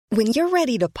When you're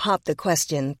ready to pop the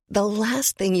question, the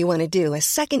last thing you want to do is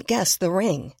second-guess the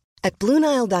ring. At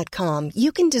BlueNile.com,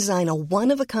 you can design a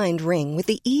one-of-a-kind ring with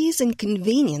the ease and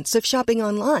convenience of shopping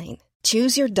online.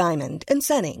 Choose your diamond and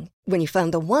setting. When you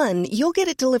find the one, you'll get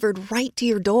it delivered right to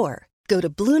your door. Go to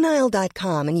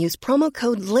BlueNile.com and use promo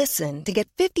code LISTEN to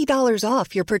get $50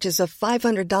 off your purchase of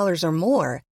 $500 or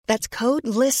more. That's code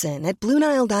LISTEN at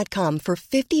BlueNile.com for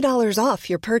 $50 off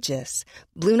your purchase.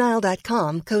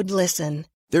 BlueNile.com, code LISTEN.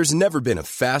 There's never been a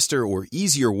faster or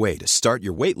easier way to start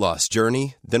your weight loss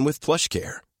journey than with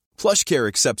PlushCare. PlushCare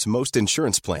accepts most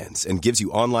insurance plans and gives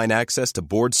you online access to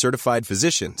board-certified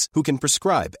physicians who can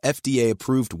prescribe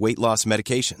FDA-approved weight loss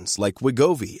medications like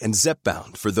Wegovy and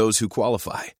Zepbound for those who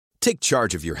qualify. Take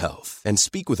charge of your health and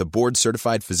speak with a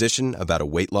board-certified physician about a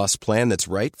weight loss plan that's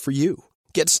right for you.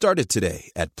 Get started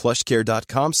today at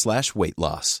plushcare.com/weight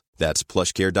loss. That's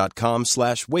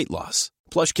plushcare.com/weight loss.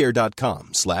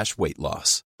 plushcare.com/weight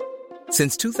loss.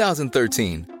 Since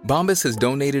 2013, Bombas has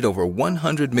donated over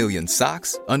 100 million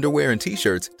socks, underwear, and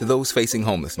T-shirts to those facing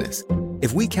homelessness.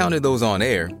 If we counted those on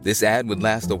air, this ad would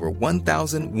last over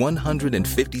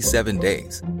 1,157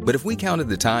 days. But if we counted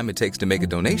the time it takes to make a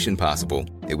donation possible,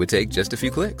 it would take just a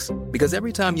few clicks. Because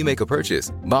every time you make a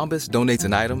purchase, Bombas donates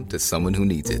an item to someone who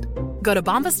needs it. Go to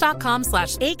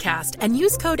bombas.com/ACAST and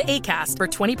use code ACAST for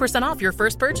 20% off your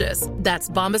first purchase. That's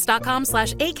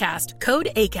bombas.com/ACAST, code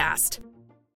ACAST.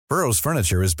 Burrow's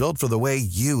furniture is built for the way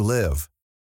you live.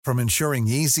 From ensuring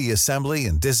easy assembly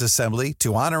and disassembly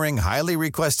to honoring highly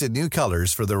requested new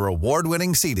colors for their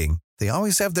award-winning seating, they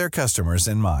always have their customers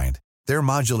in mind. Their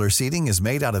modular seating is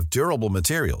made out of durable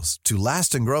materials to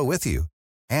last and grow with you.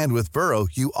 And with Burrow,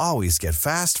 you always get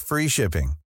fast, free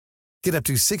shipping. Get up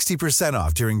to 60%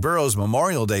 off during Burrow's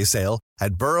Memorial Day sale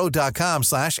at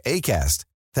burrow.com/ACAST.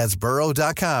 That's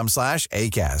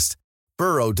burrow.com/ACAST.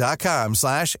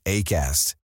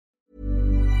 burrow.com/ACAST.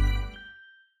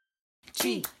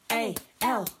 GALDEM.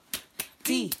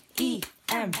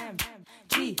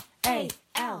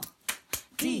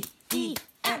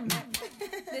 GALDEM.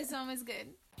 This song is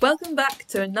good. Welcome back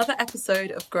to another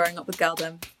episode of Growing Up with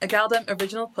Galdem, a Galdem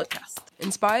original podcast.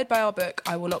 Inspired by our book,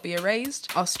 I Will Not Be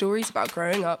Erased, our stories about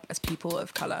growing up as people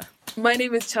of colour. My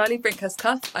name is Charlie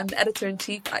Brinkhurst-Cuff. I'm the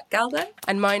editor-in-chief at Galdem.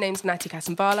 And my name's Natty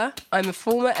Kasambala. I'm a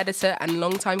former editor and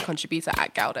long-time contributor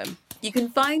at Galdem. You can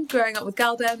find Growing Up with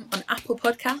Galdem on Apple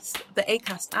Podcasts, the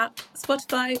Acast app,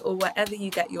 Spotify, or wherever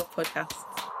you get your podcasts.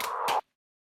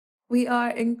 We are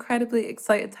incredibly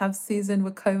excited to have Susan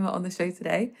Wokoma on the show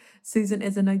today. Susan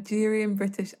is a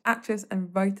Nigerian-British actress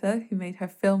and writer who made her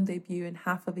film debut in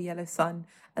Half of a Yellow Sun,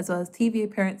 as well as TV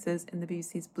appearances in the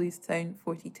BBC's Bluestone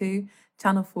 42,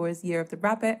 Channel 4's Year of the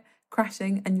Rabbit,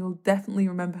 Crashing, and you'll definitely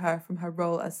remember her from her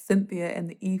role as Cynthia in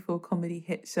the E4 comedy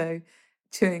hit show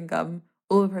Chewing Gum.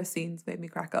 All of her scenes made me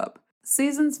crack up.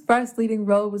 Susan's first leading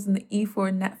role was in the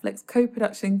E4 Netflix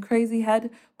co-production Crazy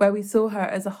Head, where we saw her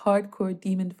as a hardcore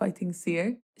demon-fighting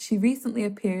seer. She recently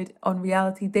appeared on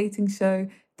reality dating show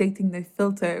Dating No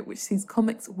Filter, which sees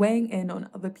comics weighing in on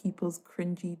other people's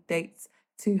cringy dates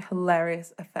to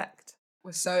hilarious effect.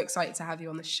 We're so excited to have you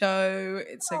on the show.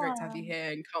 It's so great to have you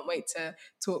here and can't wait to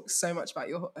talk so much about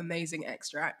your amazing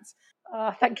extract.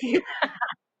 Oh, thank you.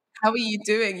 How are you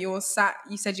doing? You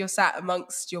said you're sat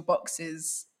amongst your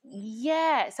boxes.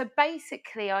 Yeah, so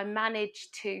basically I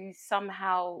managed to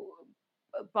somehow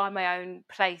buy my own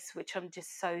place, which I'm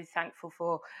just so thankful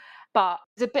for. But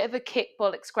it's a bit of a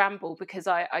kick-bollock scramble because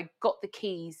I got the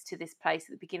keys to this place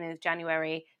at the beginning of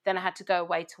January. Then I had to go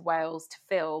away to Wales to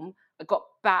film. I got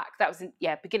back, that was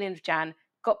beginning of Jan,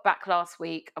 got back last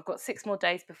week. I've got 6 more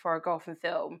days before I go off and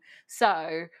film.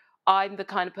 So I'm the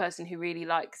kind of person who really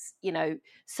likes,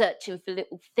 searching for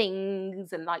little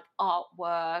things and like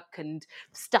artwork and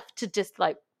stuff to just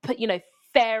like put,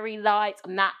 fairy lights.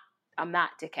 I'm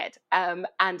that dickhead. And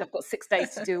I've got 6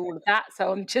 days to do all of that.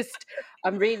 So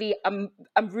I'm really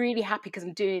happy because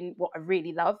I'm doing what I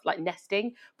really love, like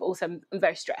nesting, but also I'm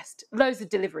very stressed. Loads of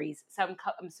deliveries. So I'm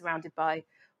surrounded by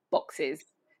boxes.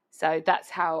 So that's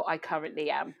how I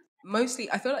currently am. Mostly,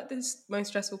 I feel like this most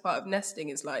stressful part of nesting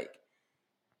is like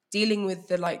dealing with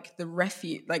the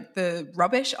refuse, like the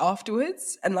rubbish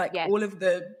afterwards, and all of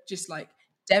the just like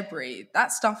debris.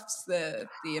 That stuff's the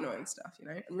annoying stuff,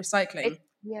 and recycling.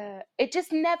 It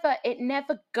just never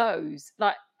goes.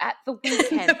 Like at the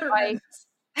weekend,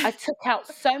 I took out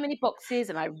so many boxes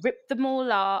and I ripped them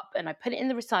all up and I put it in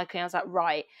the recycling. I was like,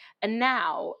 right. And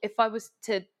now if I was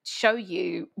to show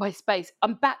you my space,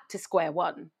 I'm back to square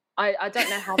one. I don't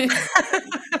know how.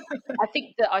 I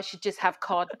think that I should just have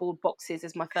cardboard boxes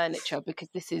as my furniture because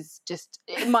this is just,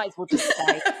 it might as well just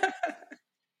stay.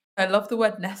 I love the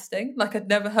word nesting. Like I'd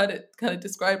never heard it kind of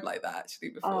described like that actually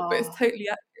before, but it's Oh, totally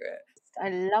accurate. I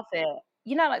love it.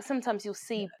 You know, like sometimes you'll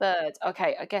see birds.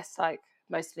 Okay, I guess like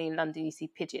mostly in London you see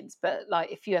pigeons, but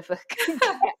like if you ever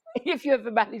if you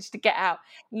ever manage to get out,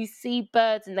 you see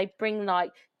birds and they bring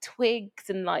like twigs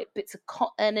and like bits of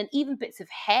cotton and even bits of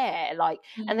hair, like,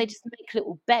 and they just make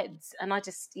little beds. And I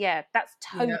just, yeah, that's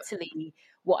Yeah. totally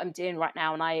what I'm doing right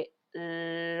now, and I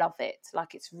love it.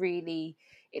 Like it's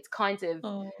kind of,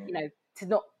 Oh. you know, to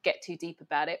not get too deep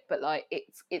about it, but like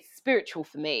it's spiritual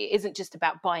for me. It isn't just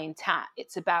about buying tat,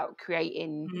 it's about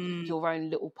creating your own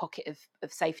little pocket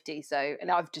of safety. So,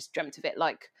 and I've just dreamt of it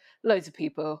like loads of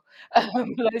people,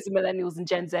 loads of millennials and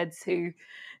Gen Zs who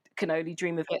can only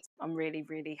dream of it. I'm really,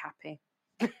 really happy.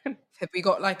 Have we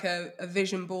got like a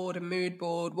vision board, a mood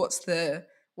board? What's the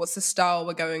style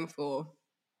we're going for?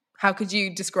 How could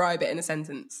you describe it in a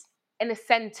sentence? In a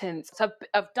sentence, so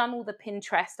I've done all the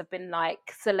Pinterest. I've been like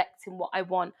selecting what I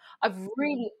want. I've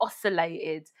really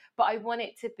oscillated, but I want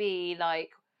it to be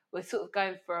like we're sort of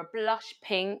going for a blush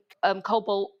pink,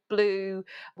 cobalt blue.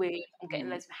 I'm getting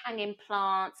loads of hanging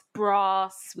plants,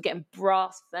 brass. We're getting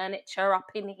brass furniture up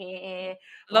in here.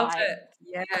 Love like, it.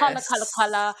 Yes.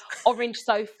 Colour. Orange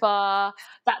sofa.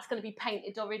 That's going to be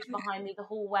painted orange behind me the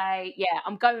whole way. Yeah,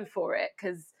 I'm going for it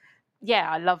because.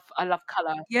 Yeah, I love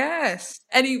colour. Yes.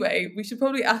 Anyway, we should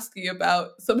probably ask you about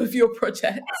some of your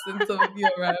projects and some of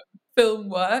your film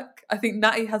work. I think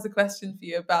Natty has a question for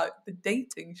you about the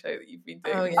dating show that you've been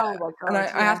doing. Oh, yeah. Oh my God, And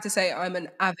I have to say, I'm an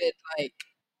avid,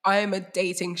 I am a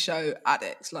dating show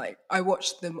addict. Like, I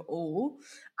watch them all.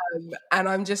 And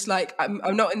I'm just like,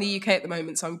 I'm not in the UK at the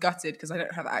moment, so I'm gutted because I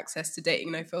don't have access to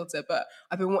Dating No Filter, but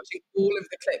I've been watching all of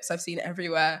the clips. I've seen it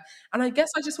everywhere. And I guess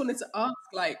I just wanted to ask,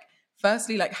 like,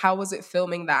 firstly, like, how was it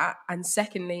filming that? And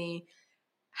secondly,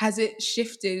 has it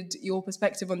shifted your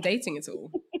perspective on dating at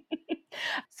all?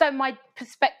 So my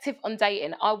perspective on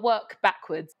dating, I work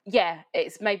backwards. Yeah,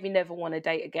 it's made me never want to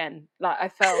date again. Like I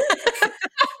felt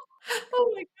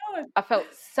Oh my God. I felt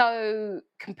so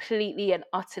completely and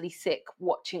utterly sick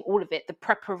watching all of it. The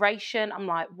preparation, I'm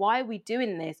like, why are we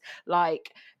doing this?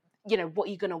 Like, you know, what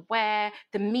are you going to wear?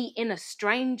 The meeting a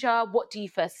stranger. What do you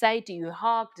first say? Do you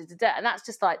hug? And that's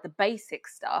just like the basic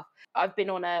stuff. I've been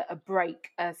on a break,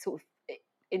 sort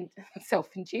of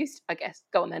self-induced, I guess.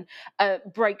 Go on then.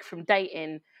 Break from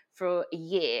dating for a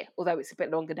year, although it's a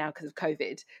bit longer now because of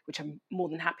COVID, which I'm more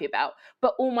than happy about.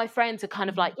 But all my friends are kind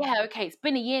of like, yeah, okay, it's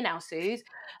been a year now, Suze.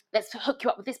 Let's hook you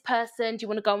up with this person. Do you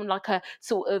want to go on like a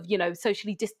sort of, you know,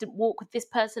 socially distant walk with this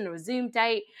person or a Zoom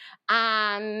date?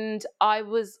 And I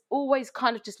was always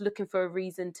kind of just looking for a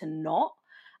reason to not.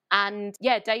 And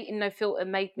yeah, Dating No Filter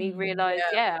made me realise,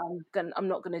 I'm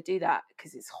not going to do that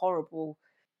because it's horrible.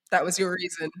 That was your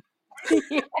reason.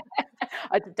 Yeah.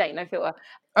 I did Dating No Filter.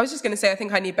 I was just going to say, I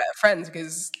think I need better friends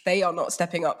because they are not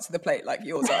stepping up to the plate like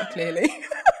yours are, clearly.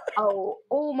 Oh,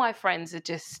 all my friends are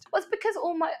just, well, it's because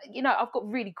I've got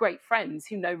really great friends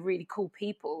who know really cool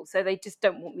people. So they just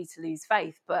don't want me to lose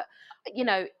faith. But, you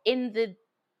know, in the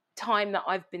time that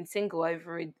I've been single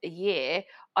over a year,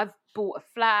 I've bought a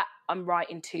flat, I'm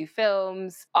writing 2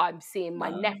 films, I'm seeing my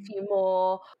nephew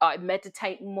more, I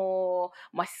meditate more,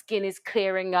 my skin is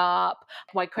clearing up,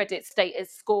 my credit status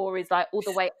score is like all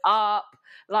the way up.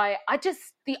 Like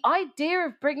the idea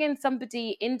of bringing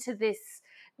somebody into this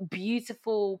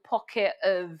beautiful pocket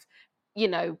of, you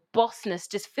know, bossness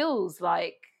just feels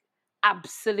like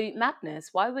absolute madness.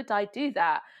 Why would I do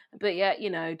that? But yeah, you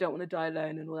know, don't want to die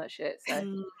alone and all that shit. So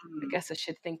I guess I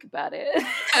should think about it.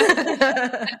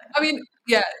 I mean,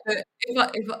 yeah,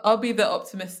 if I'll be the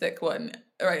optimistic one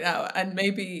right now, and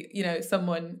maybe, you know,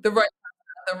 someone, the right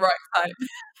person at the right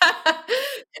time.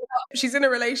 She's in a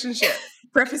relationship.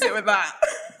 Preface it with that.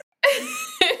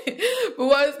 But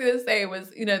what I was going to say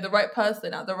was, you know, the right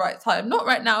person at the right time, not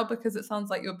right now because it sounds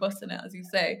like you're busting it, as you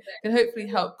say, can hopefully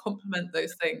help complement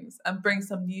those things and bring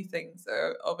some new things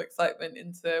of excitement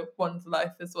into one's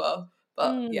life as well.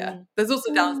 But yeah, there's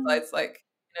also downsides like,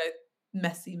 you know,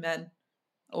 messy men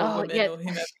or women or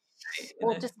whomever.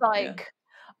 Or just like,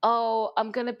 oh,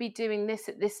 I'm going to be doing this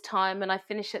at this time and I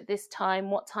finish at this time.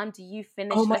 What time do you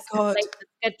finish? Oh my God. Make the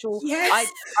schedule. Yes.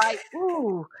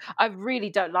 I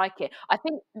really don't like it. I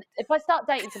think if I start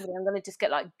dating somebody, I'm going to just get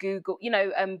like Google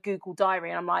Diary,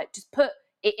 and I'm like, just put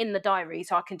it in the diary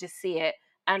so I can just see it.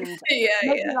 And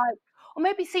or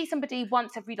maybe see somebody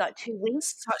once every like 2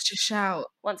 weeks. Such a shout.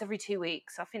 Once every 2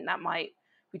 weeks. I think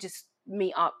we just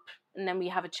meet up and then we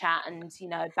have a chat and, you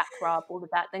know, back rub, all of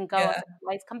that, then go our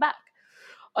ways, come back.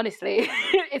 Honestly,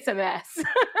 it's a mess.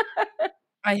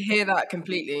 I hear that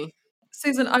completely.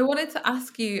 Susan, I wanted to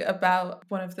ask you about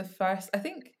one of the first, I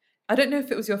think I don't know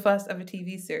if it was your first ever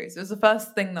TV series. It was the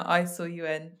first thing that I saw you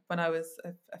in when I was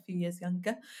a few years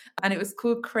younger. And it was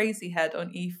called Crazy Head on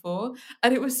E4.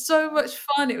 And it was so much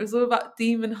fun. It was all about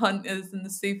demon hunters and the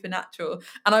supernatural.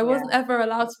 And I wasn't ever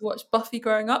allowed to watch Buffy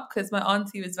growing up because my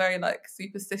auntie was very like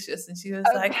superstitious. And she was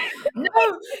like,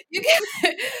 no, you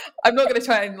can't. I'm not going to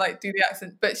try and like do the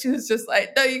accent, but she was just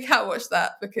like, no, you can't watch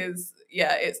that because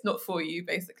it's not for you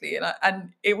basically. And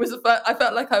it was, I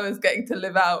felt like I was getting to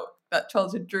live out that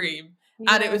childhood dream,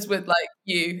 and it was with like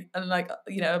you and like,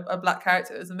 you know, a black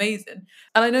character. It was amazing.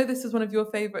 And I know this is one of your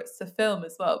favorites to film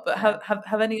as well, but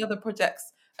have any other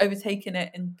projects overtaken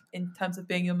it in terms of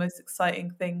being your most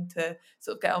exciting thing to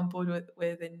sort of get on board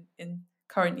with in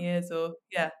current years? Or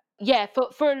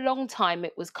for a long time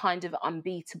it was kind of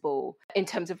unbeatable in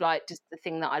terms of like just the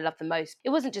thing that I love the most. It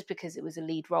wasn't just because it was a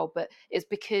lead role, but it's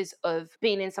because of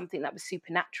being in something that was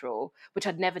supernatural, which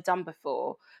I'd never done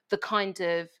before. The kind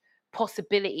of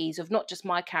possibilities of not just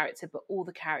my character but all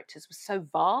the characters was so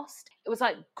vast. It was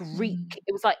like Greek,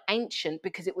 it was like ancient,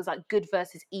 because it was like good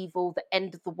versus evil, the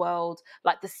end of the world.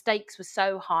 Like the stakes were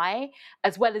so high,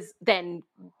 as well as then,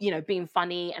 you know, being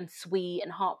funny and sweet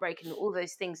and heartbreaking and all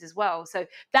those things as well. So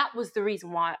that was the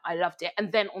reason why I loved it.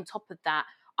 And then on top of that,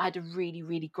 I had a really,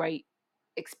 really great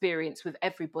experience with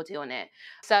everybody on it.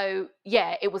 So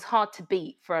yeah, it was hard to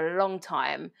beat for a long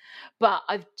time. But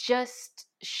I've just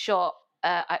shot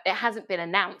it hasn't been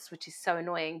announced, which is so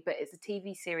annoying, but it's a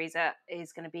TV series that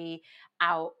is going to be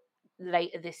out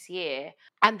later this year.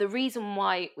 And the reason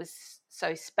why it was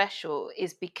so special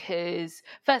is because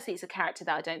firstly, it's a character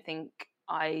that I don't think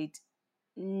I'd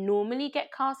normally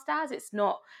get cast as. It's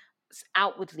not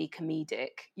outwardly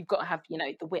comedic. You've got to have, you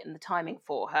know, the wit and the timing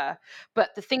for her.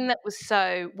 But the thing that was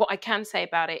what I can say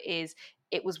about it is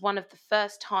it was one of the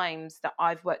first times that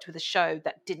I've worked with a show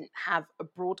that didn't have a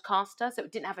broadcaster. So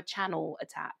it didn't have a channel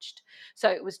attached. So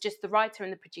it was just the writer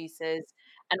and the producers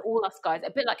and all us guys,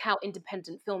 a bit like how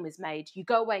independent film is made. You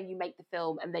go away and you make the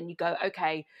film, and then you go,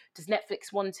 okay, does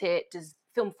Netflix want it? Does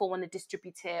Film 4 want to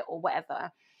distribute it or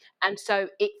whatever? And so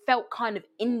it felt kind of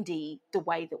indie the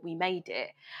way that we made it.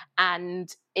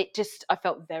 And I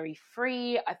felt very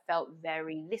free. I felt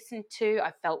very listened to.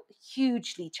 I felt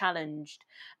hugely challenged.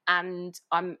 And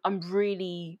I'm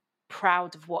really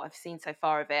proud of what I've seen so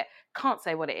far of it. Can't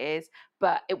say what it is,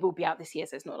 but it will be out this year.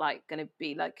 So it's not like going to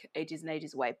be like ages and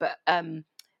ages away. But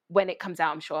when it comes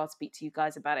out, I'm sure I'll speak to you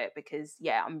guys about it, because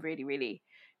I'm really, really,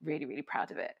 really, really proud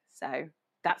of it. So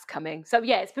that's coming. So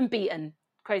yeah, it's been beaten.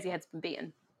 Crazy Head's been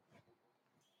beaten.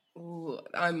 Ooh,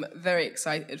 I'm very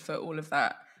excited for all of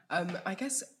that. I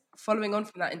guess following on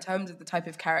from that, in terms of the type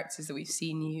of characters that we've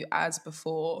seen you as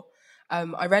before,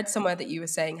 I read somewhere that you were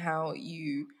saying how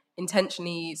you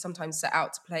intentionally sometimes set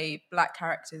out to play black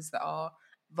characters that are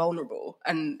vulnerable,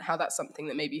 and how that's something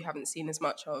that maybe you haven't seen as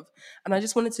much of. And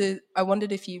I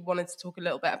wondered if you wanted to talk a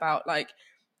little bit about like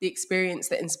the experience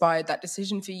that inspired that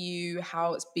decision for you,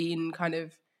 how it's been kind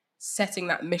of setting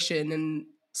that mission and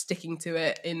sticking to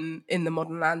it in the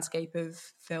modern landscape of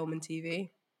film and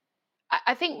TV.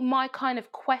 I think my kind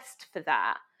of quest for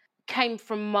that came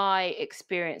from my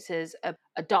experience as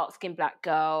a dark-skinned black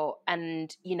girl,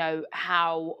 and, you know,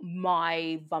 how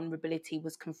my vulnerability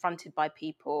was confronted by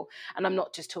people. And I'm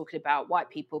not just talking about white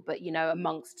people, but, you know,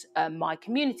 amongst my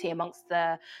community, amongst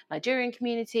the Nigerian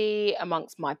community,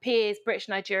 amongst my peers, British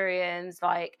Nigerians.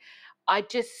 Like, I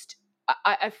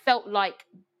felt like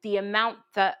the amount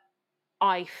that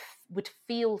I would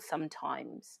feel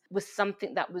sometimes was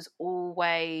something that was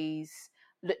always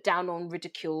looked down on,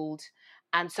 ridiculed.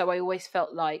 And so I always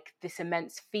felt like this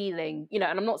immense feeling, you know,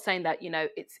 and I'm not saying that, you know,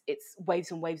 it's waves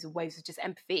and waves and waves of just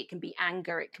empathy. It can be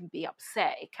anger, it can be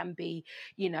upset, it can be,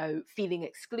 you know, feeling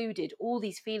excluded, all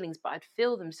these feelings, but I'd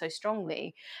feel them so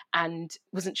strongly and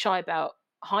wasn't shy about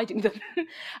hiding them.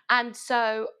 And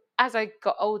so as I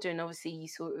got older, and obviously you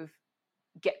sort of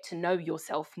get to know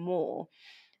yourself more,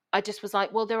 I just was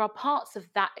like, well, there are parts of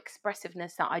that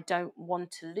expressiveness that I don't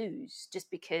want to lose just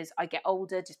because I get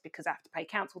older, just because I have to pay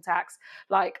council tax.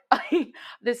 Like,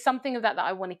 there's something of that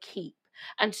I want to keep.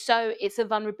 And so it's a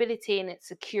vulnerability and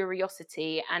it's a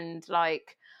curiosity. And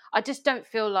like, I just don't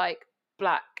feel like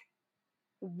black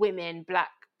women,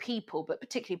 black people, but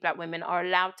particularly black women, are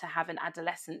allowed to have an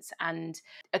adolescence and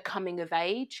a coming of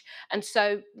age. And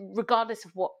so regardless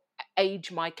of what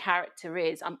age my character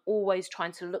is, I'm always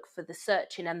trying to look for the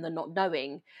searching and the not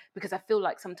knowing, because I feel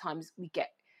like sometimes we get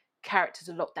characters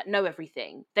a lot that know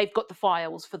everything. They've got the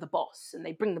files for the boss and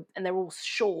they bring them and they're all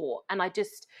sure. And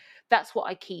that's what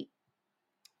I keep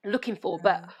looking for.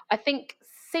 But I think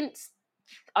since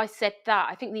I said that,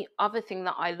 I think the other thing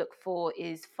that I look for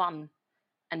is fun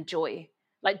and joy.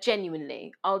 Like,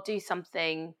 genuinely, I'll do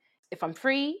something if I'm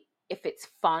free, if it's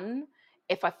fun,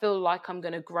 if I feel like I'm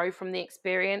going to grow from the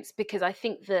experience, because I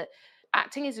think that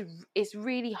acting is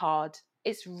really hard.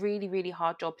 It's really, really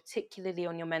hard job, particularly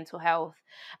on your mental health.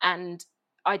 And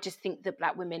I just think that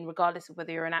Black women, regardless of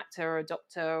whether you're an actor or a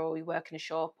doctor or you work in a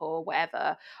shop or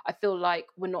whatever, I feel like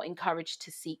we're not encouraged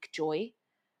to seek joy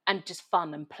and just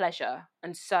fun and pleasure.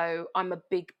 And so I'm a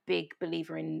big, big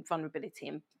believer in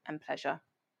vulnerability and pleasure.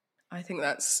 I think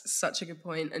that's such a good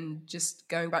point. And just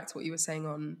going back to what you were saying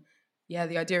on, the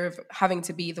idea of having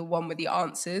to be the one with the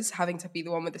answers, having to be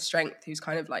the one with the strength, who's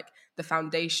kind of like the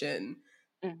foundation.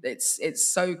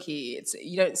 It's so key.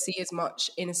 You don't see as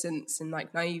much innocence and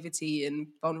like naivety and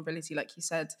vulnerability, like you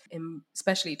said, in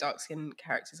especially dark-skinned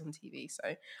characters on TV.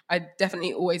 So I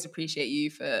definitely always appreciate you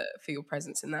for your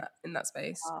presence in that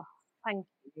space. Oh, thank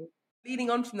you.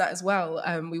 Leading on from that as well,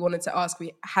 we wanted to ask,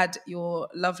 we had your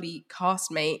lovely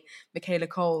castmate, Michaela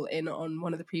Cole, in on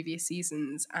one of the previous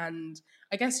seasons. And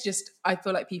I guess I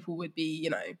feel like people would be,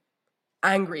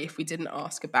 angry if we didn't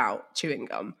ask about chewing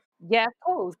gum. Yeah, of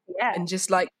course. Yeah. And just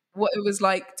like what it was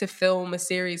like to film a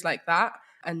series like that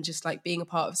and just like being a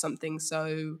part of something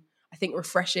so, I think,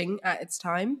 refreshing at its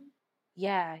time.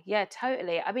 Yeah,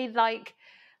 totally. I mean, like,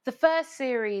 the first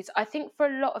series, I think for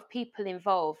a lot of people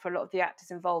involved, for a lot of the actors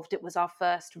involved, it was our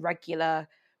first regular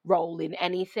role in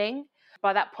anything.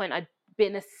 By that point, I'd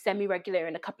been a semi-regular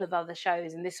in a couple of other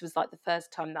shows, and this was like the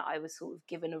first time that I was sort of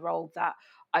given a role that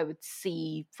I would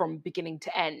see from beginning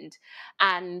to end.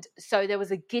 And so there was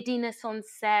a giddiness on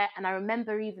set, and I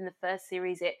remember even the first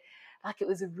series,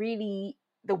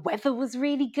 the weather was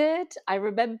really good. I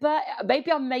remember,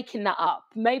 maybe I'm making that up.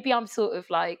 Maybe I'm sort of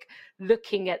like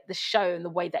looking at the show and the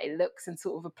way that it looks and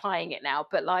sort of applying it now.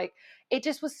 But like, it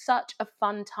just was such a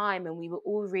fun time, and we were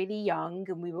all really young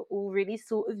and we were all really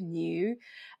sort of new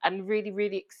and really,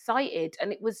 really excited.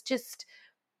 And it was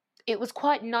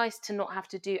quite nice to not have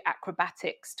to do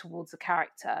acrobatics towards a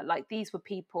character. Like, these were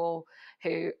people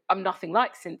who, I'm nothing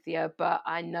like Cynthia, but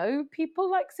I know people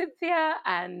like Cynthia,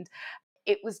 and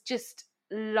it was just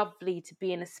lovely to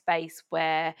be in a space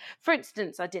where, for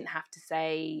instance, I didn't have to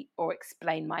say or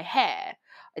explain my hair.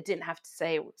 I didn't have to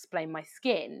say or explain my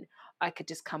skin. I could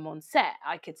just come on set.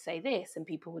 I could say this and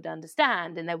people would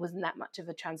understand, and there wasn't that much of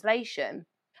a translation.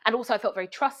 And also I felt very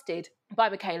trusted by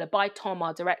Michaela, by Tom,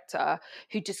 our director,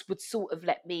 who just would sort of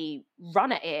let me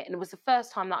run at it. And it was the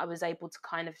first time that I was able to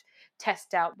kind of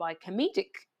test out my comedic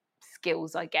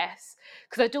skills, I guess,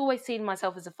 because I'd always seen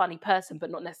myself as a funny person, but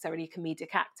not necessarily a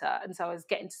comedic actor. And so I was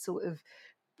getting to sort of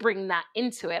bring that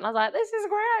into it. And I was like, this is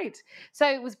great. So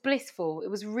it was blissful. It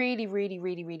was really, really,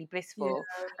 really, really blissful.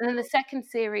 Yeah. And then the second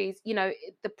series,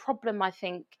 the problem, I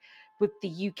think, with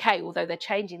the UK, although they're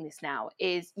changing this now,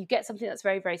 is you get something that's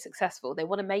very, very successful. They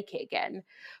want to make it again.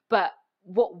 But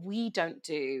what we don't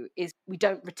do is we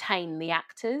don't retain the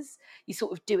actors. You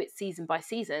sort of do it season by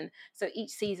season. So each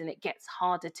season it gets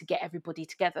harder to get everybody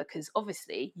together because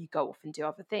obviously you go off and do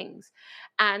other things.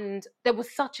 And there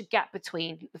was such a gap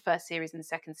between the first series and the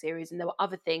second series, and there were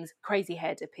other things. Crazy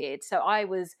Head appeared. So I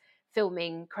was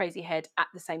filming Crazy Head at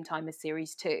the same time as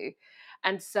series 2.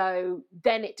 And so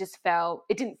then it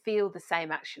didn't feel the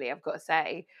same, actually, I've got to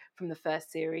say, from the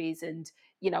first series. And,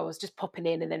 I was just popping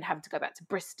in and then having to go back to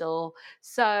Bristol.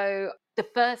 So the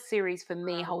first series for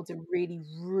me holds a really,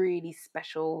 really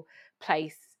special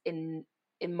place in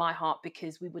my heart,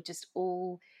 because we were just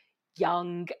all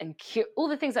young and all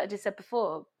the things that I just said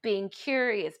before, being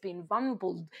curious, being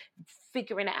vulnerable,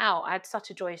 figuring it out. I had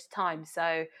such a joyous time.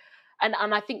 So And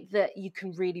I think that you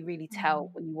can really, really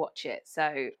tell when you watch it.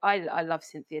 So I love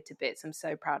Cynthia to bits. I'm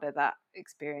so proud of that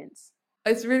experience.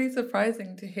 It's really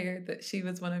surprising to hear that she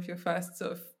was one of your first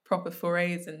sort of proper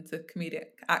forays into comedic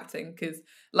acting, because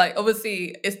like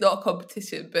obviously it's not a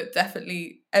competition, but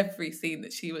definitely every scene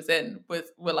that she was in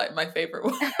were like my favourite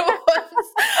ones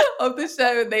of the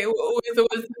show, and they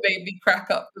always made me crack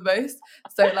up the most.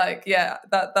 So like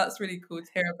that's really cool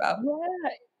to hear about.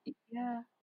 Yeah.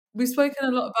 We've spoken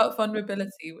a lot about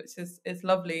vulnerability, which is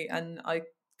lovely, and I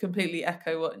completely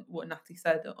echo what Natty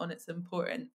said on it's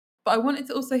important. But I wanted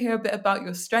to also hear a bit about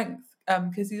your strength,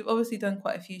 because you've obviously done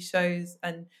quite a few shows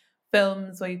and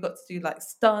films where you've got to do like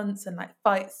stunts and like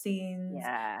fight scenes,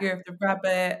 Year of the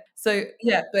Rabbit. So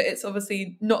but it's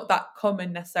obviously not that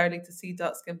common necessarily to see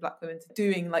dark-skinned Black women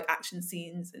doing like action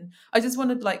scenes. And I just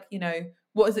wondered, like,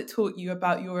 what has it taught you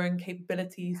about your own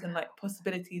capabilities and like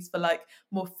possibilities for like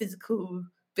more physical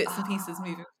bits and pieces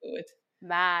moving forward?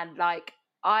 Man, like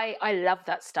I love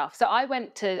that stuff. So I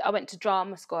went to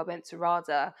drama school, I went to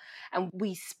RADA, and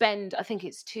we spend, I think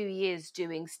it's 2 years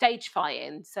doing stage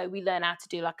fighting. So we learn how to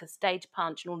do like a stage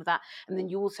punch and all of that. And then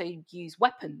you also use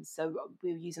weapons. So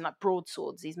we were using like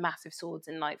broadswords, these massive swords,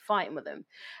 and like fighting with them.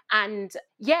 And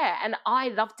yeah, and I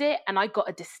loved it. And I got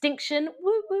a distinction,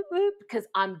 whoop, whoop, whoop, because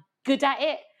I'm good at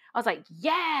it. I was like,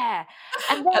 yeah.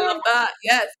 And then, I love that.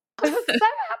 Yes. I was so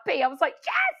happy. I was like,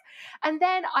 yes. And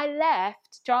then I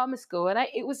left drama school, and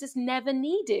it was just never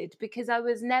needed, because I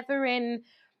wasn't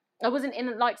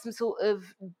in like some sort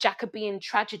of Jacobean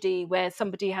tragedy where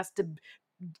somebody has to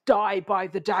die by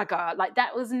the dagger. Like,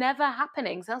 that was never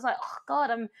happening. So I was like, oh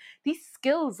God, these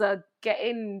skills are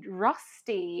getting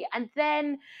rusty. And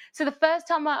then, so the first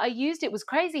time I used it was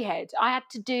Crazy Head. I had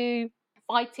to do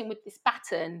fighting with this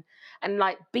baton and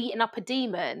like beating up a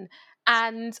demon.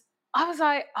 And I was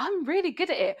like, I'm really good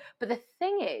at it. But the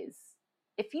thing is,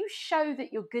 if you show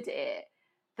that you're good at it,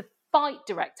 the fight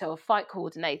director or fight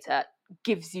coordinator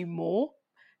gives you more.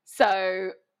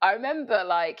 So I remember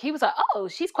like, he was like, oh,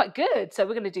 she's quite good. So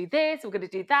we're going to do this, we're going to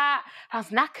do that. And I was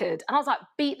knackered. And I was like,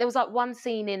 there was like one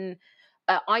scene in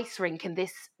ice rink, and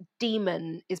this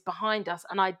demon is behind us,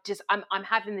 and I'm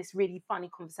having this really funny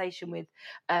conversation with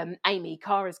Amy,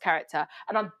 Kara's character,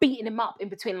 and I'm beating him up in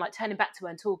between, like turning back to her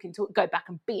and talking, go back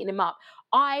and beating him up.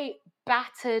 I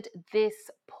battered this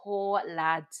poor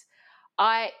lad.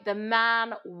 The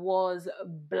man was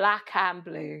black and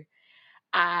blue,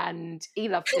 and he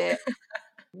loved it.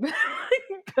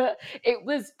 But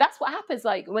that's what happens,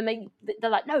 like when they're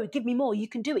like, no, give me more, you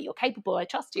can do it, you're capable, I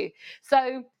trust you.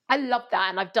 So I love that,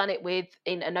 and I've done it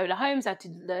in Enola Holmes. I had to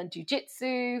learn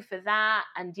jiu-jitsu for that,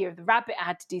 and Year of the Rabbit, I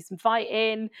had to do some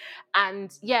fighting.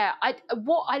 And yeah,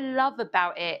 what I love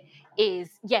about it is,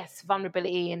 yes,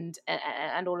 vulnerability and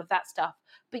all of that stuff,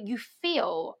 but you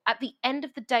feel at the end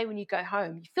of the day when you go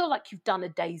home, you feel like you've done a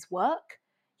day's work.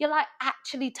 You're like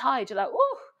actually tired. You're like,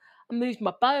 oh, I moved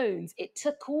my bones. It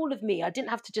took all of me. I didn't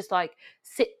have to just like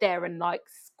sit there and like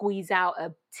squeeze out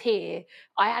a tear.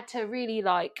 I had to really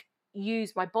like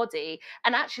use my body.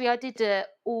 And actually I did a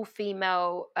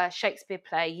all-female Shakespeare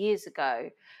play years ago.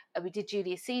 We did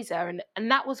Julius Caesar,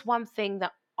 and that was one thing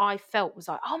that I felt was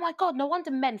like, oh my God, no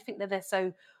wonder men think that they're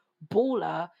so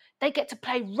baller. They get to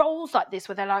play roles like this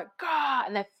where they're like, God,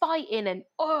 and they're fighting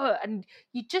and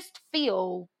you just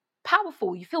feel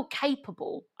powerful, you feel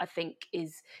capable, I think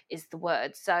is the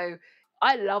word. So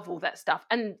I love all that stuff.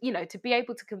 And, to be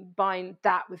able to combine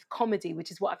that with comedy, which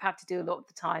is what I've had to do a lot of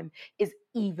the time, is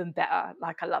even better.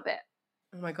 Like, I love it.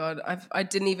 Oh my God, I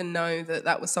didn't even know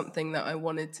that was something that I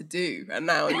wanted to do. And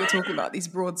now you're talking about these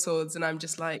broadswords, and I'm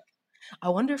just like, I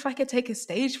wonder if I could take a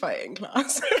stage fighting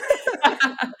class.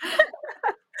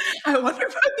 I wonder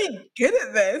if I'd be good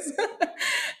at this.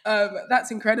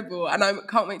 That's incredible. And I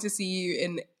can't wait to see you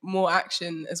in more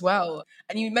action as well.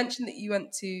 And you mentioned that you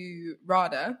went to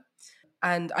RADA.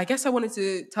 And I guess I wanted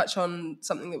to touch on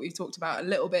something that we've talked about a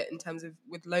little bit in terms of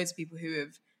with loads of people who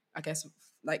have, I guess,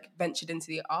 like ventured into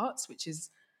the arts, which is,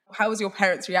 how was your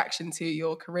parents' reaction to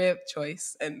your career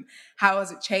choice, and how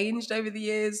has it changed over the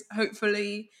years,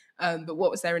 hopefully? But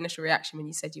what was their initial reaction when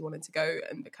you said you wanted to go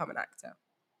and become an actor?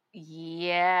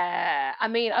 Yeah, I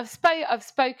mean, I've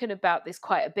spoken about this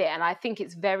quite a bit, and I think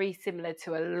it's very similar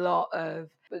to a lot of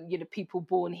people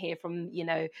born here from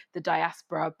the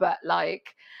diaspora. But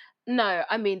like, no,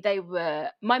 I mean,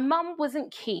 my mum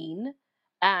wasn't keen,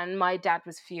 and my dad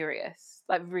was furious,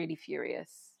 like really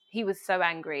furious. He was so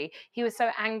angry. He was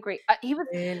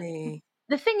Really?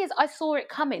 The thing is, I saw it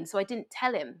coming, so I didn't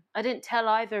tell him. I didn't tell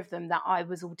either of them that I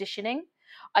was auditioning.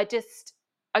 I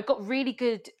got really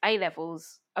good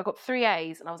A-levels. I got 3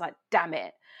 A's, and I was like, damn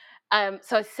it.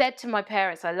 So I said to my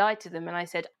parents, I lied to them, and I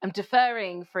said, I'm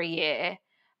deferring for a year,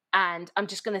 and I'm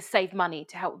just going to save money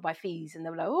to help with my fees. And they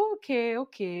were like, oh,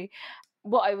 okay.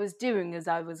 What I was doing is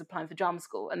I was applying for drama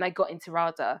school, and they got into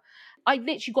RADA. I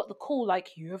literally got the call like,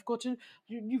 you've got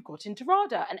into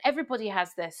RADA. And everybody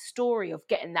has their story of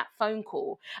getting that phone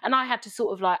call. And I had to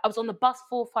sort of like, I was on the bus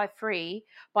 453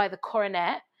 by the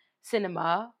Coronet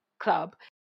Cinema Club.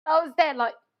 I was there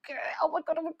like, oh my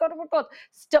God.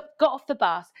 Got off the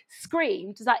bus,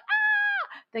 screamed, was like,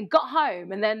 ah! Then got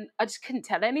home, and then I just couldn't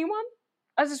tell anyone.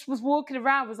 I just was walking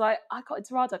around, was like, I got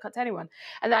into RADA, I can't tell anyone.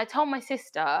 And then I told my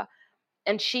sister,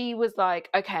 and she was like,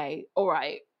 okay, all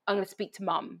right, I'm going to speak to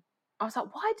mum. I was like,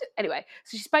 anyway,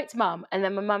 so she spoke to mum, and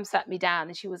then my mum sat me down,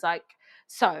 and she was like,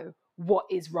 so what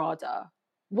is RADA?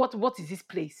 What is this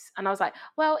place? And I was like,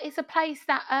 well, it's a place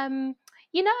that,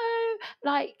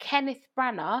 like Kenneth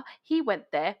Branagh, he went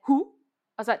there. Who?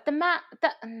 was like,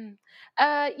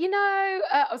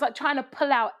 I was like trying to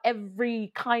pull out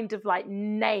every kind of like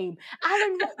name.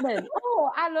 Alan Rickman.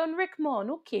 Oh, Alan Rickman.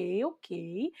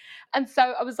 Okay. And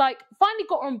so I was like, finally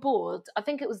got on board. I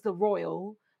think it was the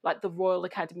Royal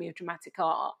Academy of Dramatic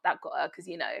Art that got her, because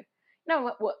you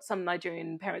know what some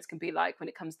Nigerian parents can be like when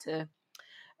it comes to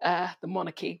the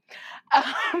monarchy.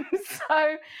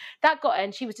 So that got her,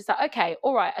 and she was just like, okay,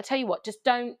 all right, I tell you what, just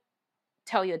don't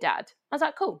tell your dad. I was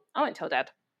like, cool, I won't tell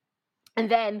dad. And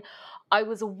then I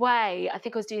was away, I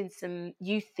think I was doing some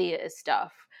youth theatre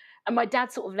stuff, and my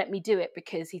dad sort of let me do it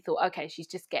because he thought, okay, she's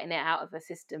just getting it out of her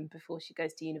system before she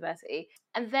goes to university.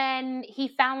 And then he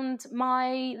found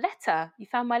my letter. He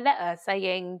found my letter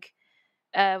saying,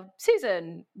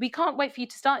 Susan, we can't wait for you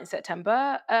to start in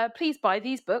September. Please buy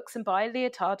these books and buy a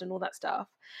leotard and all that stuff.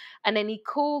 And then he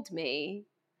called me.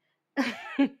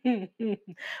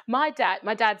 My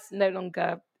dad's no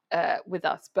longer with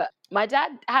us, but my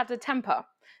dad had a temper.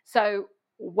 So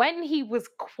when he was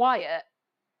quiet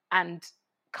and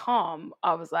calm,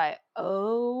 I was like,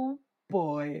 oh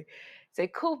boy. So he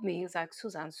called me. He was like,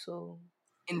 Susan, so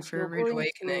in for a rude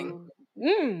awakening.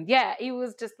 Yeah, he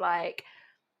was just like,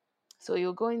 so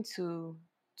you're going to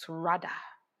RADA?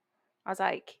 I was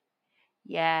like,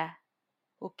 yeah,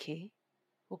 okay,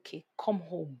 come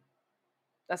home.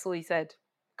 That's all he said.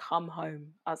 Come home.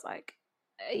 I was like,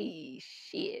 hey,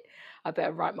 shit, I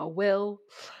better write my will.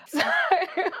 So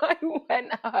I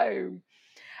went home.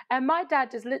 And my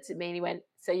dad just looked at me and he went,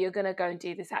 so you're going to go and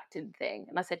do this acting thing?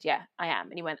 And I said, yeah, I am.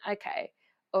 And he went, okay,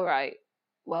 all right,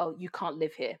 well, you can't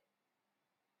live here.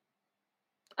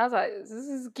 I was like,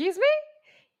 excuse me?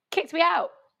 Kicked me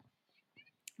out.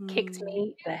 Kicked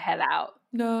me the hell out.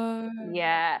 No.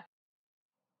 Yeah.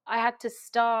 I had to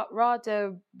start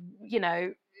RADA,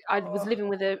 I was living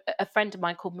with a friend of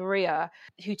mine called Maria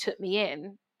who took me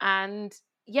in. And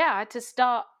yeah, I had to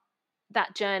start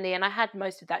that journey. And I had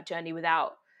most of that journey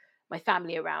without my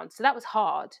family around. So that was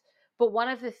hard. But one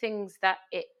of the things that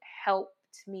it helped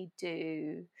me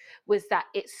do was that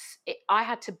I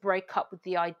had to break up with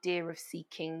the idea of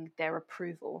seeking their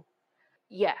approval.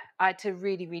 Yeah, I had to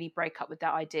really, really break up with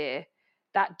that idea.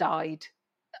 That died.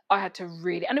 I had to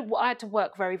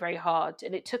work very, very hard.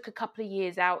 And it took a couple of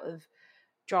years out of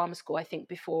drama school, I think,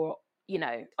 before,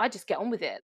 I just get on with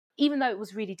it. Even though it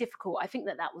was really difficult, I think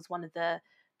that was one of the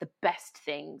best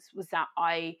things, was that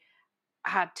I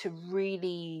had to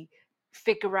really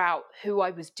figure out who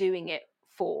I was doing it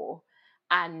for,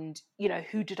 and,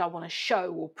 who did I want to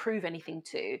show or prove anything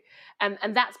to.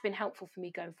 And that's been helpful for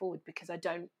me going forward, because I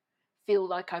don't feel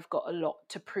like I've got a lot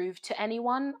to prove to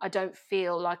anyone. I don't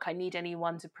feel like I need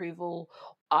anyone's approval.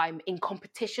 I'm in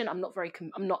competition. I'm not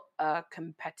a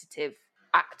competitive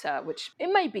actor, which it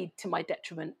may be to my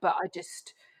detriment, but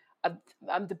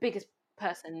I'm the biggest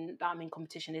person that I'm in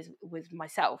competition is with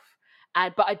myself.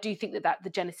 But I do think that the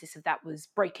genesis of that was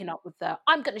breaking up with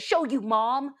I'm going to show you,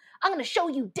 Mom. I'm going to show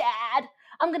you, Dad.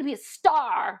 I'm going to be a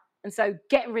star. And so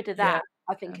getting rid of that,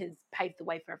 I think, has paved the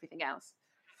way for everything else.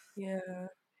 Yeah.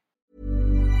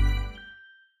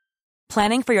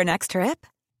 Planning for your next trip?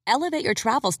 Elevate your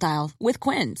travel style with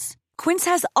Quince. Quince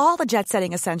has all the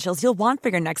jet-setting essentials you'll want for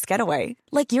your next getaway,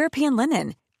 like European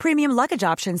linen, premium luggage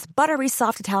options, buttery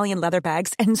soft Italian leather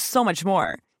bags, and so much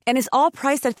more. And is all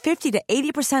priced at 50 to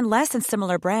 80% less than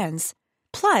similar brands.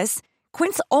 Plus,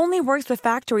 Quince only works with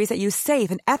factories that use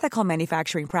safe and ethical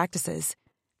manufacturing practices.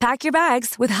 Pack your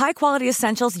bags with high-quality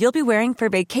essentials you'll be wearing for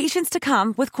vacations to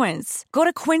come with Quince. Go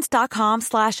to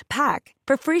quince.com/pack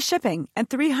for free shipping and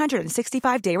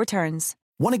 365-day returns.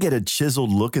 Want to get a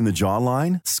chiseled look in the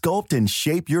jawline? Sculpt and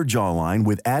shape your jawline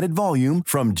with added volume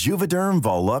from Juvederm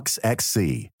Volux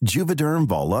XC. Juvederm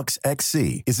Volux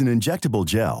XC is an injectable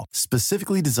gel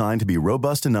specifically designed to be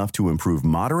robust enough to improve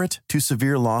moderate to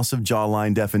severe loss of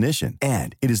jawline definition.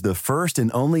 And it is the first and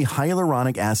only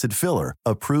hyaluronic acid filler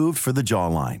approved for the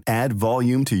jawline. Add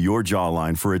volume to your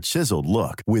jawline for a chiseled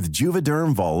look with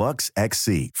Juvederm Volux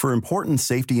XC. For important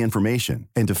safety information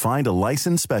and to find a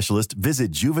licensed specialist,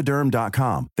 visit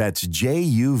Juvederm.com. That's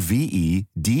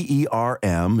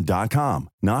Juvederm.com.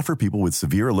 Not for people with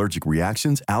severe allergic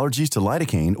reactions, allergies to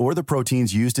lidocaine, or the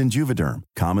proteins used in Juvederm.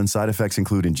 Common side effects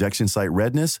include injection site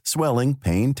redness, swelling,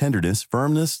 pain, tenderness,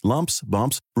 firmness, lumps,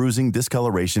 bumps, bruising,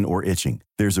 discoloration, or itching.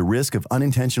 There's a risk of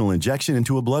unintentional injection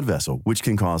into a blood vessel, which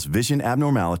can cause vision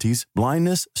abnormalities,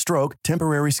 blindness, stroke,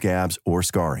 temporary scabs, or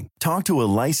scarring. Talk to a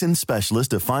licensed specialist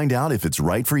to find out if it's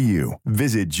right for you.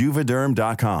 Visit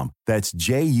Juvederm.com. That's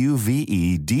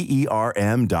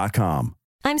Juvederm.com.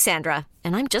 I'm Sandra,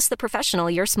 and I'm just the professional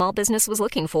your small business was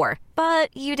looking for.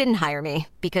 But you didn't hire me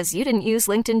because you didn't use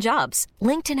LinkedIn Jobs.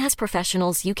 LinkedIn has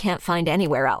professionals you can't find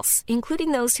anywhere else,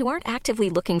 including those who aren't actively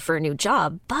looking for a new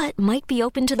job, but might be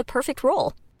open to the perfect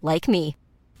role, like me.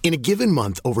 In a given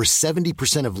month, over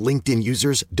 70% of LinkedIn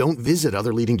users don't visit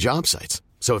other leading job sites.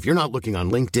 So if you're not looking on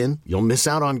LinkedIn, you'll miss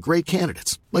out on great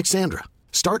candidates like Sandra.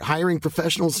 Start hiring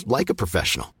professionals like a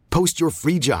professional. Post your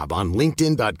free job on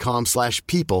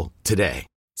linkedin.com/people today.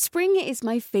 Spring is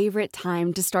my favorite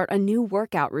time to start a new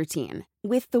workout routine.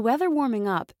 With the weather warming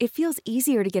up, it feels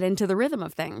easier to get into the rhythm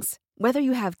of things. Whether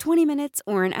you have 20 minutes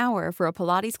or an hour for a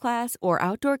Pilates class or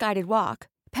outdoor guided walk,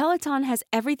 Peloton has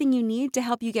everything you need to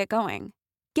help you get going.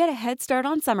 Get a head start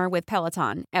on summer with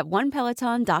Peloton at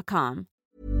onepeloton.com.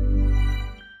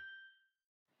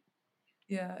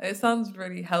 Yeah, it sounds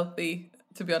really healthy,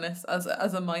 to be honest, as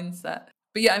a mindset.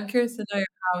 But yeah, I'm curious to know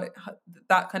how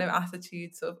that kind of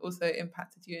attitude sort of also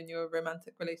impacted you in your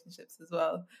romantic relationships as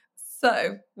well.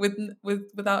 So,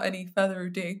 without any further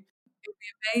ado, it would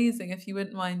be amazing if you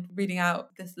wouldn't mind reading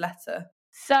out this letter.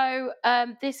 So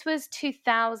this was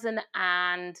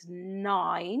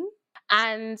 2009,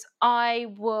 and I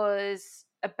was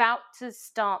about to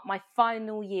start my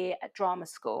final year at drama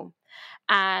school,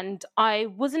 and I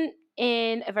wasn't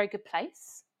in a very good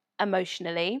place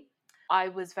emotionally. I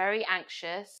was very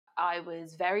anxious. I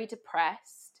was very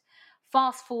depressed.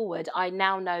 Fast forward, I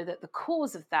now know that the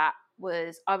cause of that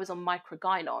was I was on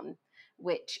microgynon,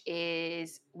 which I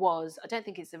don't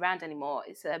think it's around anymore.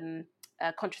 It's a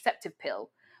contraceptive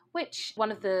pill, which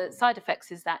one of the side effects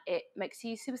is that it makes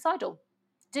you suicidal.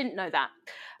 Didn't know that.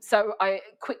 So I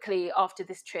quickly, after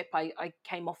this trip, I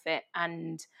came off it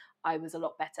and I was a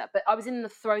lot better. But I was in the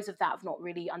throes of that, of not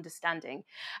really understanding.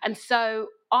 And so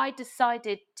I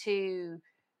decided to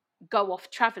go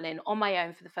off traveling on my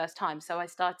own for the first time. So I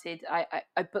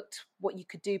booked what you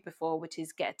could do before, which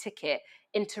is get a ticket,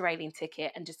 interrailing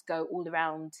ticket, and just go all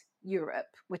around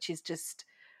Europe, which is just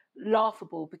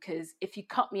laughable because if you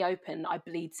cut me open, I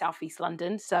bleed Southeast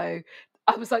London. So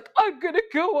I was like, I'm going to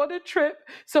go on a trip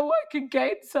so I can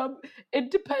gain some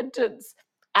independence.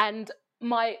 And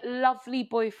my lovely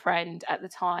boyfriend at the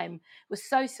time was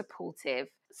so supportive.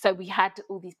 So we had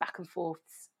all these back and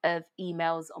forths of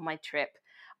emails on my trip.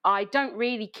 I don't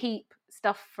really keep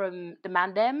stuff from the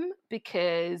mandem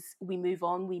because we move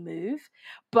on, we move.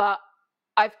 But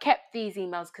I've kept these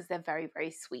emails because they're very,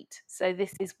 very sweet. So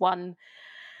this is one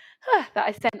that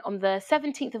I sent on the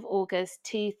 17th of August,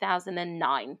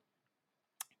 2009.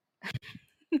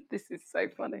 This is so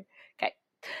funny. Okay.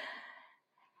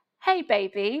 Hey,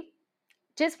 baby.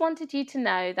 Just wanted you to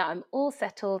know that I'm all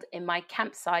settled in my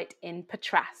campsite in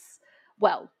Patras.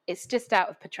 Well, it's just out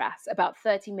of Patras, about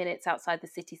 30 minutes outside the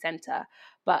city centre,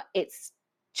 but it's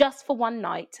just for one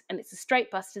night and it's a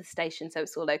straight bus to the station, so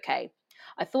it's all okay.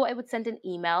 I thought I would send an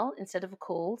email instead of a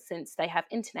call since they have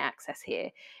internet access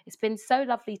here. It's been so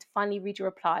lovely to finally read your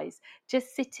replies,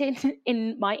 just sitting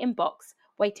in my inbox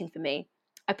waiting for me.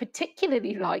 I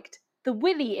particularly liked the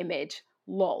Willy image,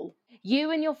 lol.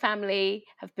 You and your family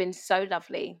have been so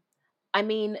lovely. I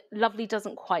mean, lovely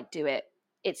doesn't quite do it.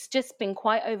 It's just been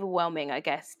quite overwhelming, I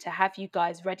guess, to have you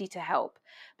guys ready to help.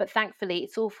 But thankfully,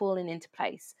 it's all fallen into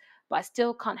place. But I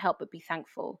still can't help but be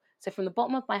thankful. So from the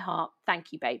bottom of my heart,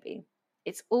 thank you, baby.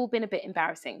 It's all been a bit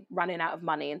embarrassing, running out of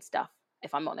money and stuff,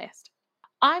 if I'm honest.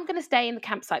 I'm going to stay in the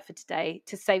campsite for today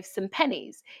to save some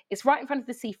pennies. It's right in front of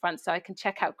the seafront, so I can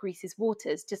check out Greece's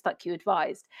waters, just like you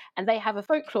advised. And they have a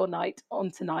folklore night on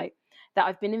tonight that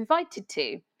I've been invited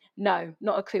to. No,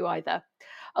 not a clue either.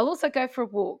 I'll also go for a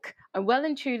walk. I'm well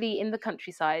and truly in the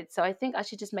countryside, so I think I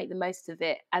should just make the most of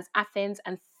it, as Athens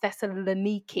and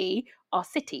Thessaloniki are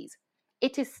cities.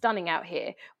 It is stunning out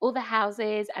here. All the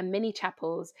houses and mini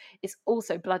chapels. It's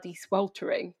also bloody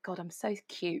sweltering. God, I'm so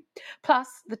cute.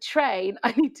 Plus, the train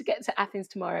I need to get to Athens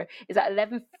tomorrow is at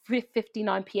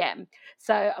 11:59 p.m.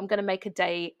 So I'm going to make a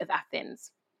day of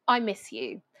Athens. I miss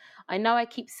you. I know I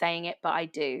keep saying it, but I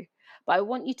do. But I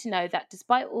want you to know that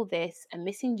despite all this and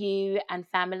missing you and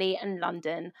family and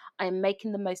London, I am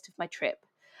making the most of my trip.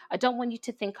 I don't want you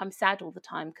to think I'm sad all the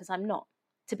time, because I'm not.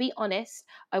 To be honest,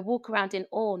 I walk around in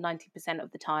awe 90%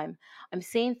 of the time. I'm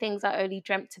seeing things I only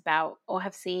dreamt about or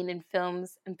have seen in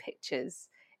films and pictures.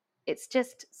 It's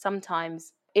just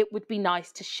sometimes it would be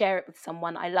nice to share it with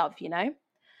someone I love, you know?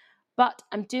 But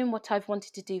I'm doing what I've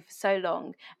wanted to do for so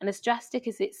long, and as drastic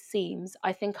as it seems,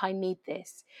 I think I need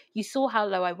this. You saw how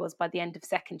low I was by the end of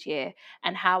second year,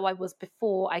 and how I was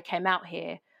before I came out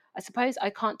here. I suppose I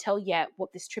can't tell yet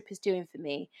what this trip is doing for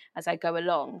me as I go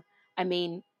along.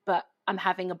 But I'm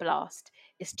having a blast.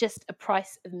 It's just a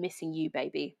price of missing you,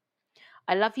 baby.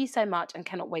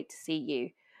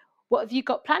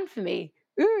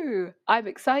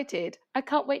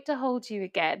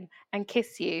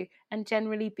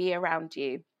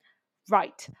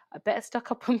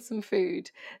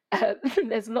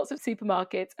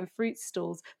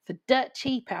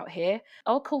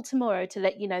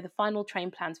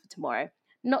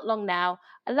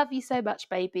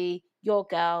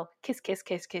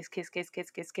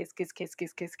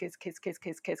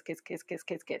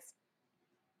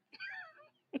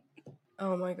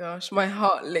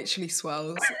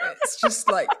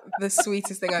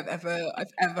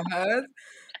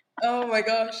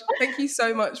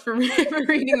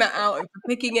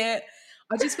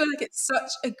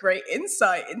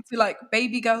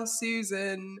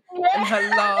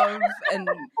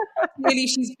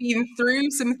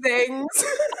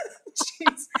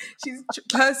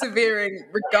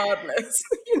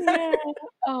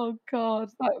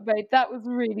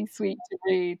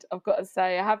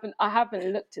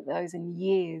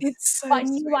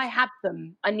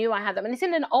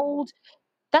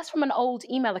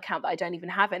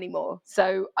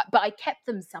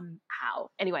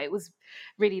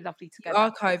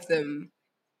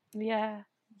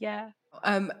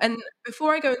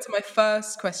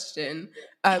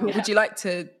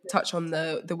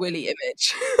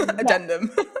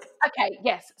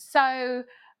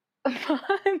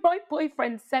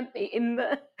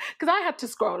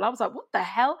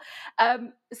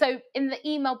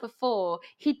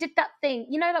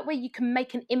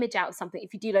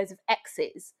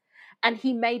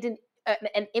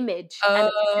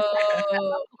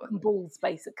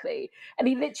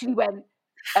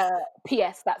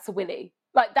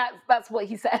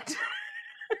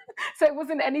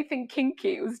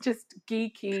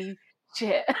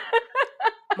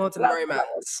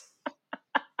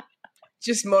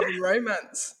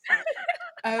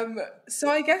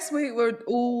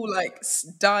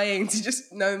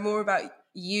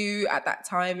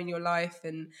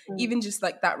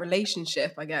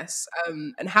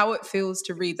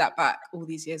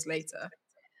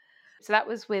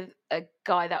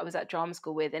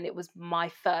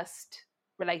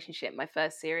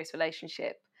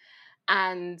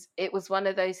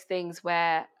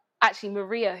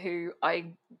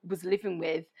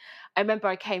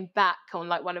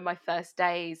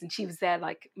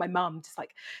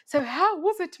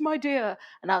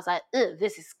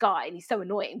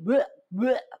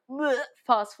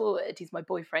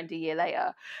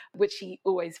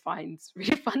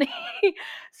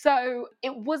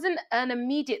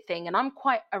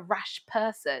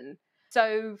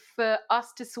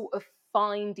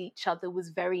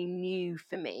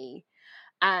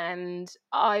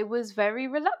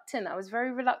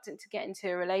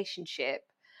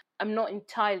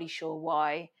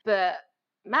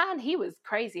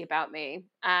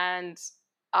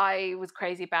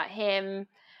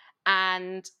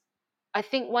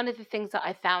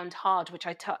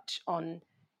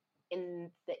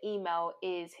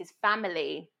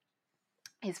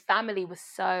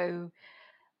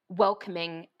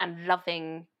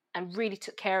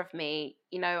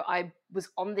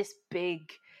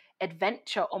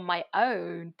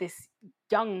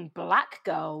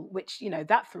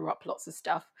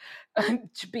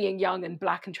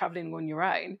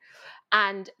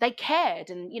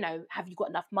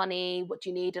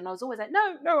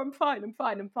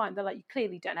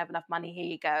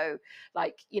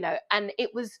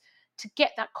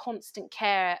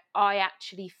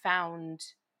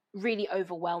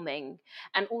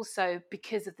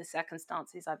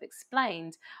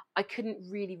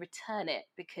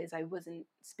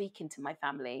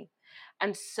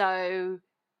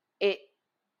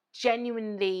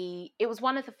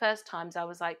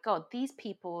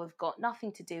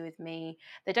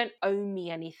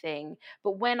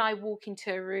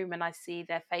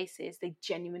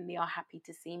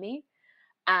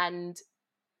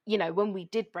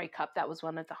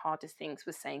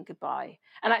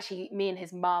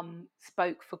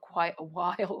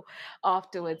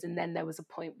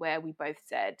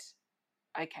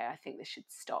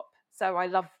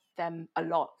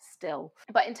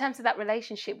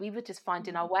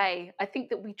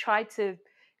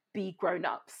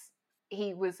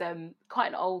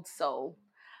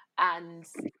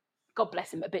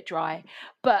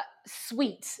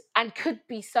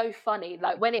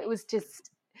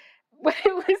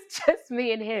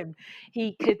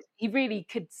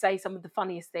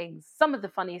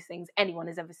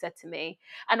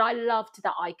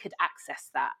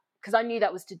 because I knew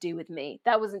that was to do with me.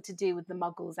 That wasn't to do with the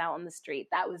muggles out on the street.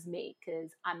 That was me,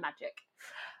 because I'm magic.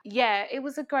 Yeah, it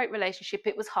was a great relationship.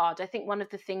 It was hard. I think one of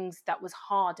the things that was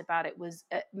hard about it was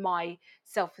my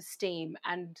self-esteem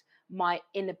and my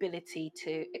inability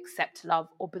to accept love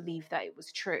or believe that it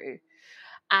was true.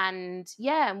 And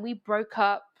yeah, and we broke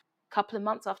up a couple of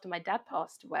months after my dad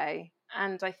passed away.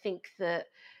 And I think that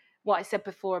what I said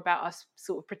before about us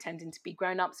sort of pretending to be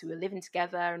grown-ups, we were living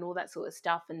together and all that sort of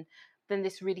stuff. And then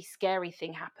this really scary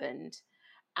thing happened.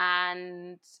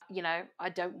 And, you know, I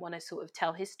don't want to sort of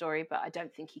tell his story, but I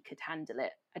don't think he could handle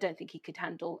it. I don't think he could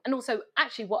handle. And also,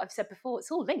 actually, what I've said before,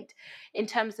 it's all linked in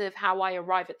terms of how I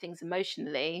arrive at things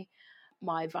emotionally,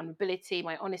 my vulnerability,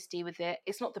 my honesty with it.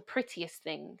 It's not the prettiest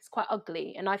thing. It's quite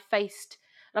ugly. And I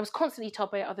was constantly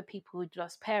told by other people who'd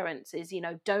lost parents is, you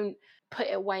know, don't put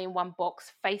it away in one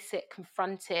box, face it,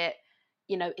 confront it.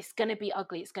 You know, it's going to be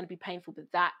ugly, it's going to be painful,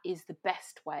 but that is the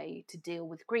best way to deal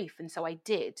with grief. And so I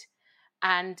did.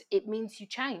 And it means you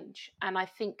change. And I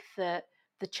think that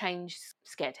the change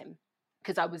scared him,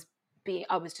 because I was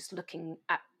just looking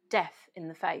at death in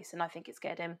the face, and I think it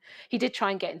scared him. He did try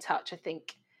and get in touch. I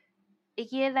think a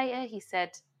year later, he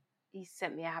sent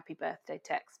me a happy birthday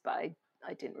text, but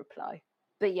I didn't reply.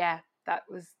 But yeah, that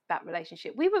was that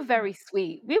relationship. We were very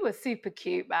sweet. We were super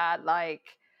cute, man.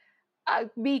 Like,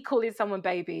 me calling someone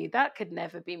baby, that could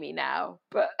never be me now.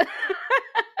 But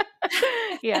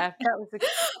yeah, that was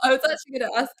I was actually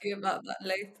going to ask you about that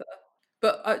later.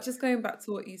 But just going back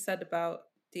to what you said about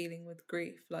dealing with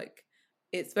grief, like,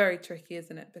 it's very tricky,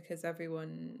 isn't it? Because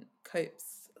everyone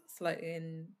copes slightly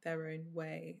in their own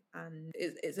way. And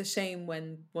it's a shame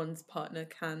when one's partner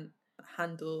can't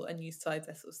handle a new side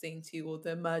they're sort of seeing to you, or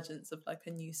the emergence of like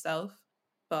a new self.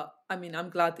 But I mean, I'm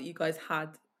glad that you guys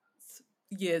had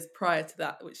years prior to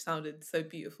that, which sounded so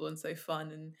beautiful and so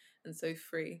fun and so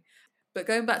free. But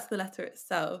going back to the letter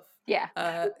itself, yeah,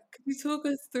 could you talk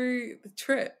us through the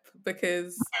trip?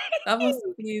 Because that must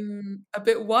have been a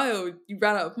bit wild. You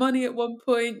ran out of money at one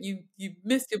point. You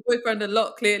missed your boyfriend a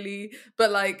lot, clearly.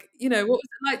 But like, you know, what was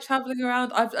it like traveling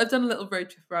around? I've done a little road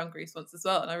trip around Greece once as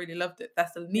well, and I really loved it.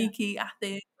 Thessaloniki,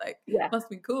 Athens, like, must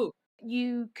be cool.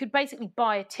 You could basically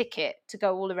buy a ticket to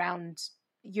go all around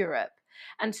Europe.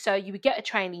 And so you would get a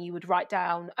train and you would write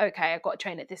down, okay, I got a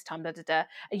train at this time, and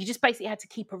you just basically had to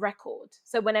keep a record.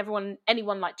 So when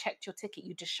anyone like checked your ticket,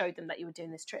 you just showed them that you were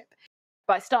doing this trip.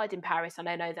 But I started in Paris, and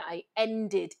I know that I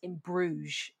ended in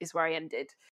Bruges, is where I ended,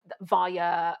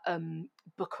 via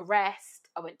Bucharest.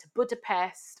 I went to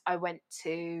Budapest. I went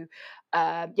to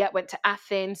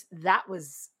Athens. That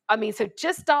was, so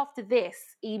just after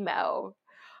this email,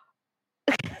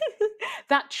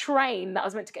 that train that I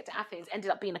was meant to get to Athens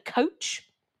ended up being a coach.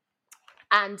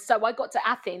 And so I got to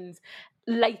Athens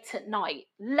late at night.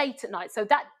 So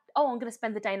that, I'm going to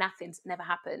spend the day in Athens, never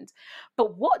happened.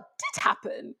 But what did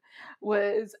happen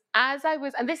was,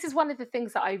 and this is one of the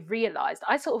things that I realized,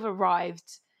 I sort of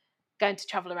arrived going to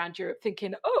travel around Europe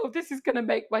thinking, this is going to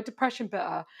make my depression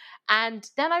better. And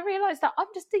then I realized that I'm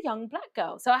just a young black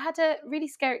girl. So I had a really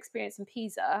scary experience in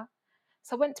Pisa.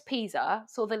 So I went to Pisa,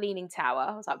 saw the Leaning Tower.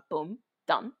 I was like, boom,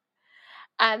 done.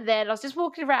 And then I was just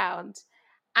walking around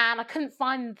and I couldn't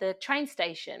find the train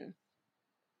station.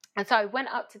 And so I went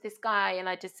up to this guy and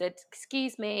I just said,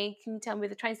 excuse me, can you tell me where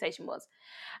the train station was?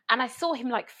 And I saw him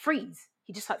like freeze.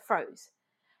 He just like froze.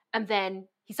 And then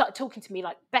he started talking to me,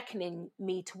 like beckoning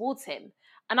me towards him.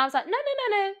 And I was like, no.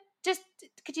 Just,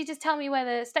 could you just tell me where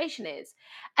the station is?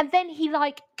 And then he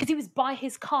because he was by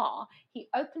his car, he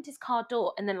opened his car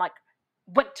door and then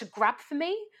went to grab for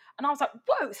me. And I was like,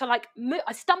 whoa. So I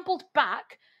stumbled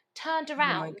back, turned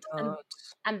around,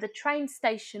 and the train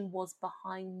station was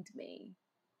behind me.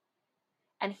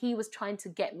 And he was trying to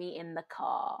get me in the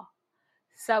car.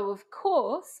 So of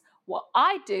course, what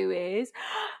I do is,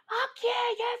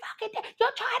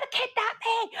 you're trying to kidnap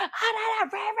me.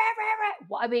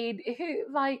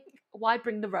 Why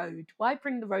bring the road? Why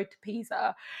bring the road to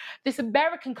Pisa? This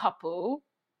American couple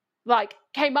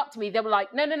came up to me. They were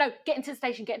like, no, get into the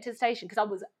station, because I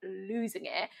was losing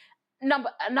it.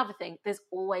 Another thing, there's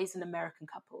always an American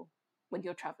couple when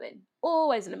you're traveling.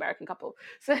 Always an American couple.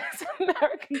 So it's an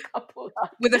American couple.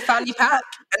 With a fanny pack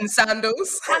and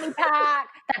sandals. Fanny pack,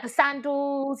 they had the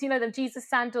sandals, the Jesus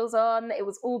sandals on. It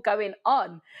was all going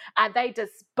on. And they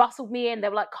just bustled me in. They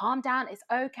were like, calm down, it's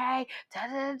okay. Da,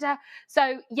 da, da.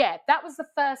 So yeah, that was the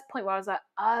first point where I was like,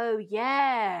 oh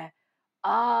yeah.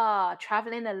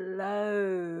 Traveling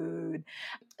alone.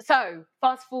 So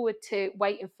fast forward to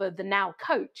waiting for the now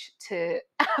coach to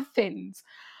Athens.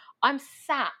 I'm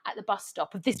sat at the bus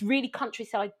stop of this really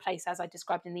countryside place, as I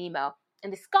described in the email,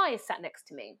 and this guy is sat next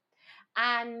to me.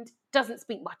 and doesn't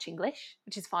speak much English,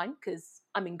 which is fine because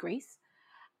I'm in Greece.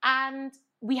 And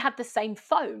we had the same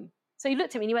phone. So he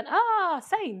looked at me and he went,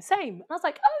 same. And I was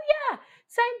like, oh yeah,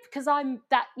 same, because I'm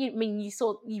that,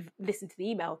 you've listened to the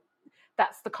email.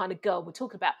 That's the kind of girl we're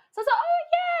talking about. So I was like, oh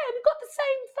yeah, we've got the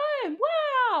same phone.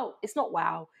 Wow. It's not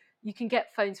wow. You can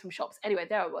get phones from shops. Anyway,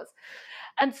 there I was.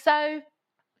 And so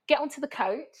get onto the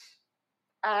coach.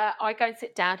 I go and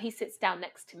sit down. He sits down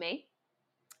next to me.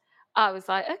 I was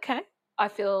like, okay, I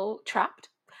feel trapped.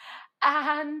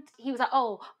 And he was like,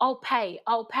 oh, I'll pay.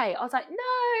 I was like,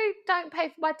 no, don't pay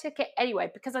for my ticket.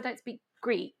 Anyway, because I don't speak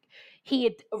Greek, he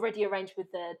had already arranged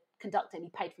with the conductor and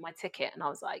he paid for my ticket. And I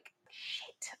was like,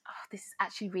 shit, this is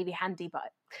actually really handy,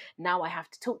 but now I have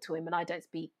to talk to him and I don't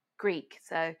speak Greek.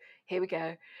 So here we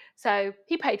go. So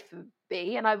he paid for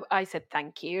me and I said,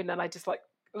 thank you. And then I just like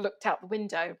looked out the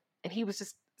window and he was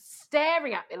just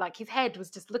staring at me, like his head was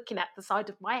just looking at the side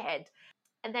of my head.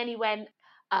 And then he went,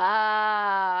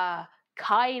 Kylie.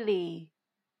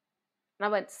 And I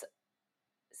went,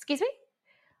 excuse me?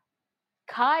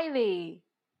 Kylie.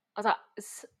 I was like,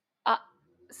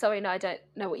 sorry, no, I don't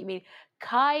know what you mean.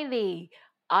 Kylie,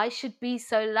 I should be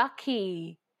so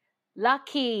lucky.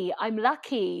 I'm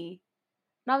lucky.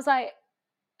 And I was like,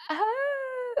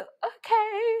 oh,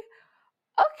 okay.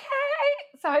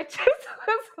 So I just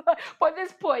was like, by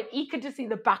this point, he could just see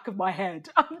the back of my head.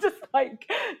 I'm just like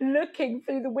looking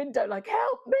through the window, like,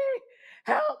 help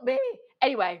me.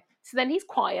 Anyway, so then he's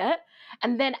quiet.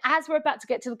 And then as we're about to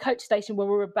get to the coach station where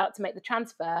we're about to make the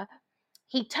transfer,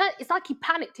 it's like he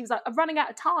panicked. He was like, I'm running out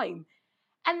of time.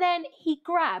 And then he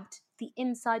grabbed the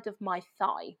inside of my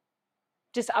thigh.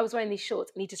 I was wearing these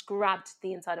shorts and he just grabbed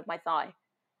the inside of my thigh.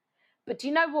 But do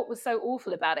you know what was so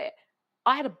awful about it?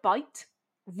 I had a bite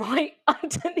right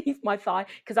underneath my thigh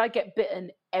because I get bitten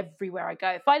everywhere I go.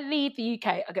 If I leave the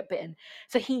UK, I get bitten.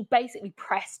 So he basically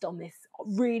pressed on this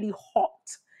really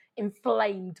hot,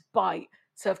 inflamed bite.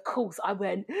 So of course I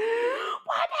went, what the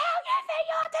hell do you think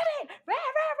you're doing?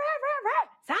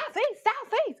 Southeast.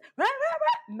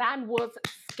 Man was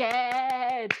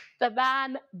scared. The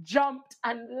man jumped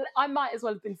and I might as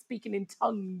well have been speaking in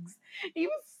tongues. He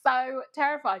was so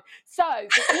terrified. So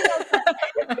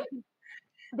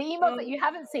the emails that you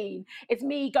haven't seen, it's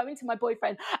me going to my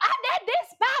boyfriend, and then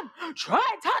this man try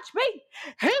and touch me.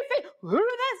 Who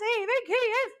does he think he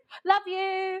is? Love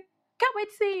you. Can't wait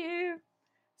to see you.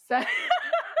 So,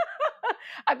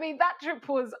 I mean, that trip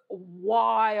was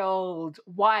wild.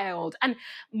 And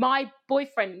my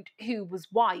boyfriend, who was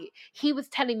white, he was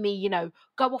telling me,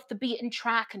 go off the beaten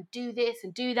track and do this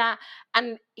and do that.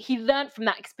 And he learned from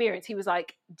that experience. He was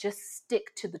like, just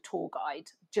stick to the tour guide.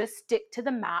 Just stick to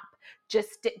the map.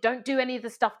 Don't do any of the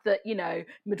stuff that,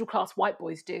 middle-class white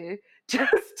boys do.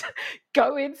 Just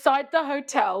go inside the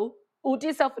hotel, order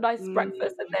yourself a nice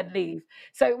breakfast and then leave.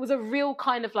 So it was a real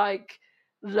kind of like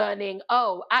learning,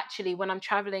 actually, when I'm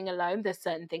traveling alone, there's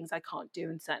certain things I can't do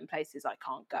and certain places I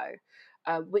can't go,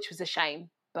 which was a shame.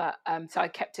 But so I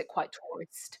kept it quite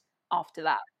tourist after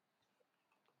that.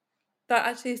 That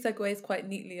actually segues quite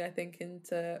neatly, I think,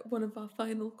 into one of our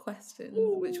final questions,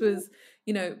 which was,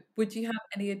 would you have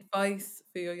any advice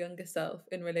for your younger self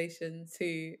in relation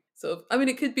to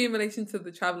it could be in relation to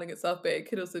the traveling itself, but it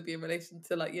could also be in relation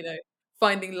to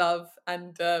finding love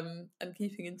and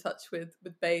keeping in touch with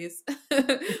bays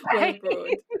while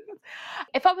abroad.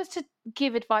 If I was to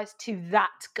give advice to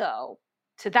that girl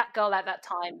at that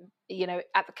time,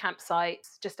 at the campsite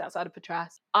just outside of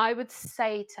Patras, I would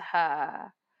say to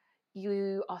her,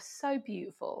 you are so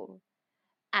beautiful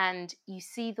and you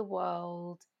see the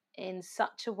world in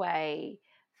such a way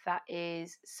that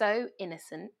is so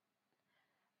innocent,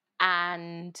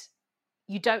 and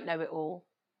you don't know it all,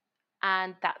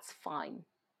 and that's fine.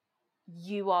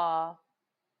 You are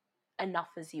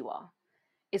enough as you are,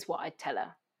 is what I'd tell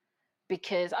her.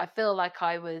 Because I feel like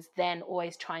I was then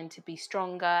always trying to be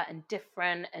stronger and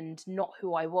different and not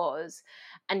who I was.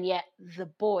 And yet the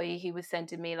boy who was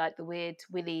sending me like the weird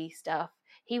willy stuff,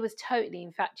 he was totally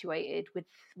infatuated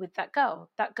with that girl.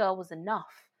 That girl was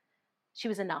enough. She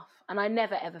was enough. And I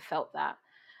never ever felt that.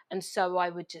 And so I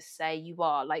would just say, you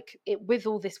are like it, with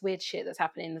all this weird shit that's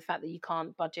happening, the fact that you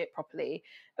can't budget properly,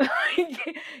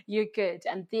 you're good.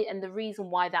 And the reason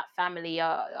why that family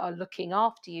are looking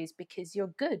after you is because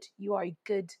you're good. You are a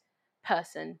good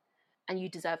person and you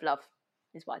deserve love,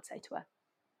 is what I'd say to her.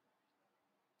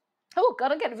 Oh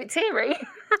God, I'm getting a bit teary.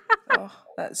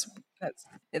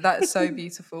 That is so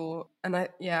beautiful. And I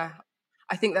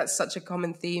think that's such a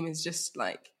common theme, is just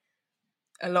like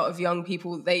a lot of young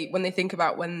people, when they think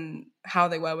about how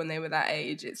they were when they were that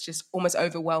age, it's just almost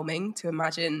overwhelming to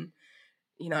imagine,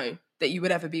 that you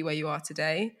would ever be where you are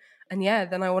today. And yeah,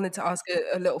 then I wanted to ask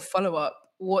a little follow-up.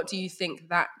 What do you think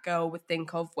that girl would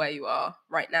think of where you are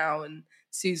right now and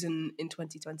Susan in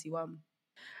 2021?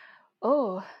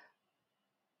 Oh,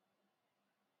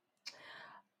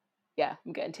 yeah,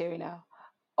 I'm getting teary now.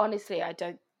 Honestly, I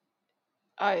don't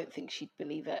think she'd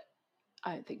believe it.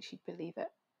 I don't think she'd believe it.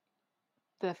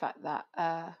 The fact that,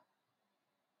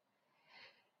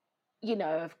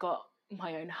 I've got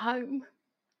my own home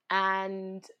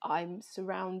and I'm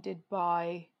surrounded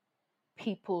by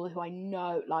people who I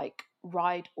know, like,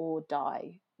 ride or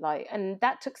die. Like, and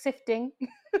that took sifting.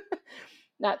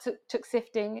 That took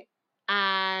sifting.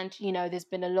 And, there's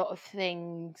been a lot of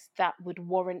things that would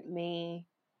warrant me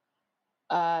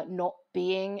not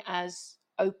being as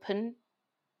open,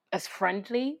 as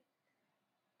friendly,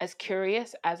 as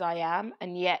curious as I am.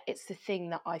 And yet it's the thing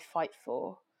that I fight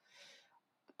for.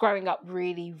 Growing up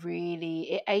really,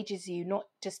 really, it ages you, not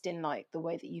just in like the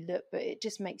way that you look, but it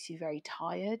just makes you very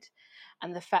tired.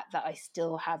 And the fact that I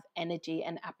still have energy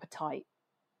and appetite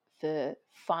for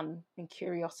fun and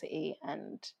curiosity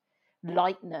and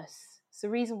lightness. It's the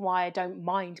reason why I don't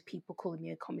mind people calling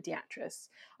me a comedy actress.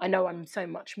 I know I'm so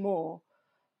much more,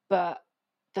 but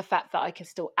the fact that I can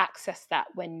still access that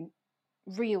when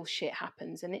real shit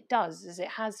happens, and it does, as it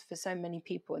has for so many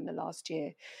people in the last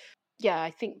year. Yeah,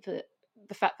 I think that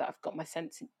the fact that I've got my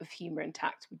sense of humour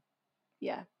intact,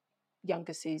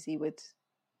 younger Susie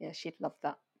she'd love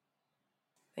that.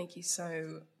 Thank you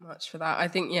so much for that. I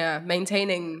think,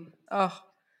 maintaining,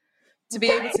 to be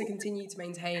able to continue to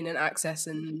maintain and access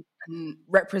and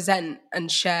represent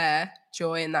and share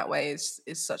joy in that way is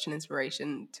such an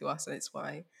inspiration to us, and it's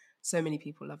why so many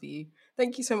people love you.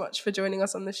 Thank you so much for joining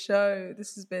us on the show.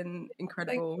 This has been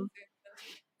incredible.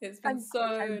 It's been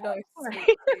so nice.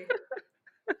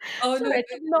 Oh, no, I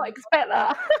did not expect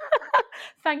that.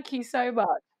 Thank you so much.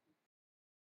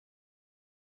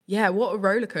 Yeah, what a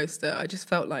roller coaster. I just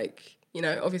felt like,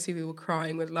 obviously we were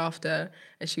crying with laughter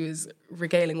as she was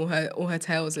regaling all her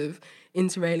tales of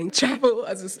interrailing travel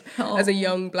as a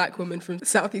young Black woman from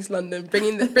Southeast London,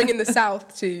 bringing the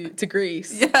South to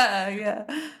Greece. Yeah.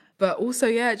 But also,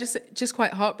 just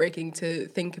quite heartbreaking to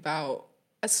think about.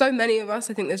 So many of us,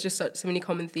 I think there's just so many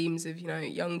common themes of,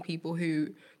 young people who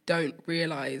don't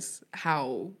realise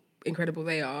how incredible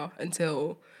they are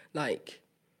until, like,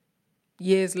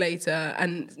 years later,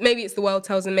 and maybe it's the world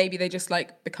tells them, maybe they just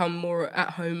like become more at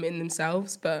home in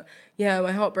themselves. But yeah,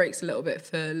 my heart breaks a little bit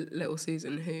for little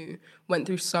Susan, who went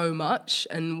through so much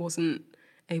and wasn't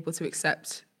able to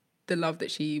accept the love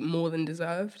that she more than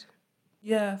deserved.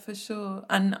 Yeah, for sure.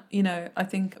 And I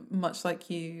think much like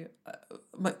you,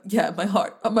 my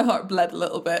heart bled a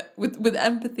little bit with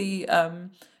empathy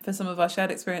for some of our shared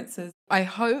experiences. I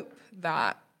hope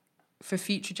that for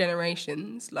future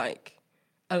generations, like,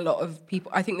 a lot of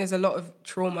people, I think there's a lot of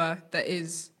trauma that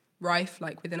is rife,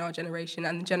 like, within our generation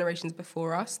and the generations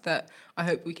before us, that I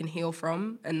hope we can heal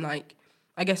from. And, like,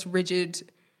 I guess rigid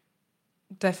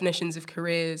definitions of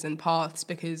careers and paths,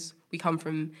 because we come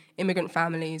from immigrant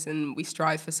families and we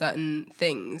strive for certain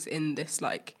things in this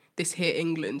here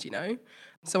England,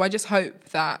 So I just hope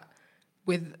that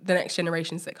with the next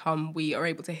generations that come, we are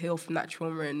able to heal from that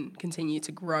trauma and continue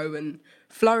to grow and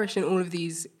flourish in all of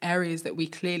these areas that we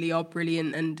clearly are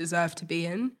brilliant and deserve to be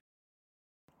in.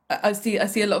 I see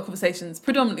a lot of conversations,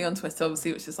 predominantly on Twitter,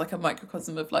 obviously, which is like a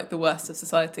microcosm of like the worst of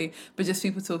society, but just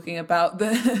people talking about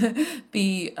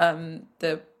the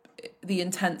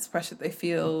intense pressure they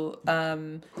feel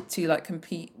to like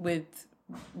compete with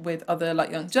other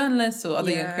like young journalists or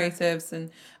other young creatives,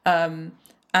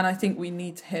 and I think we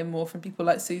need to hear more from people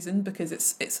like Susan, because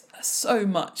it's so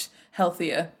much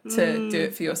healthier to do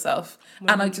it for yourself.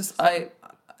 100%.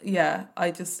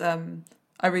 And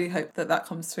I really hope that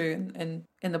comes through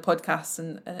in the podcast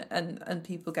and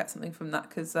people get something from that,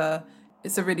 because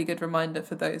it's a really good reminder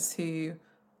for those who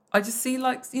I just see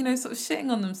like, sort of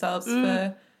shitting on themselves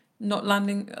for not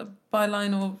landing a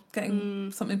byline or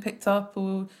getting something picked up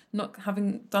or not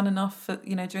having done enough for,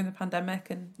 during the pandemic.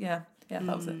 And that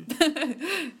was it.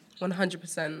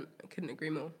 100%. I couldn't agree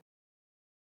more.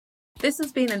 This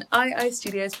has been an II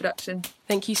Studios production.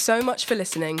 Thank you so much for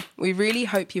listening. We really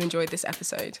hope you enjoyed this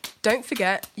episode. Don't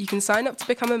forget, you can sign up to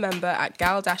become a member at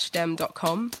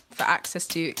gal-dem.com for access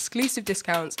to exclusive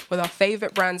discounts with our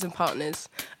favourite brands and partners,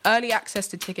 early access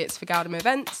to tickets for Galdem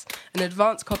events, an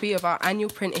advanced copy of our annual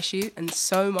print issue, and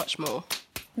so much more.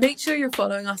 Make sure you're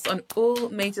following us on all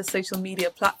major social media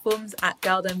platforms at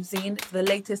Galdem Zine for the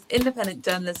latest independent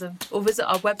journalism, or visit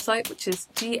our website, which is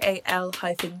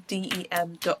gal-dem.com.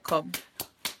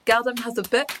 Galdem has a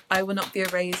book, I Will Not Be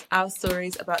Erased, Our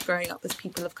Stories About Growing Up as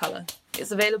People of Colour.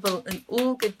 It's available in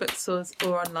all good bookstores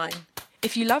or online.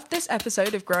 If you loved this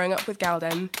episode of Growing Up with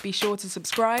Galdem, be sure to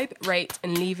subscribe, rate,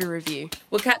 and leave a review.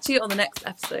 We'll catch you on the next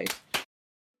episode.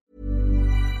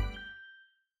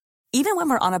 Even when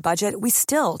we're on a budget, we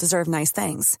still deserve nice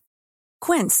things.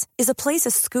 Quince is a place to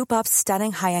scoop up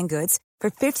stunning high-end goods for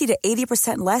 50 to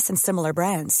 80% less than similar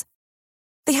brands.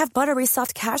 They have buttery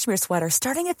soft cashmere sweaters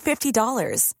starting at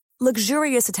 $50,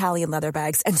 luxurious Italian leather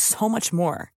bags, and so much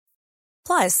more.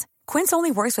 Plus, Quince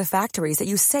only works with factories that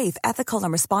use safe, ethical,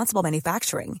 and responsible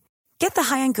manufacturing. Get the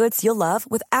high-end goods you'll love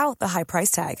without the high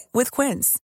price tag with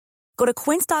Quince. Go to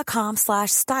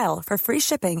quince.com/style for free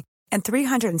shipping and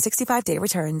 365-day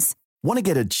returns. Want to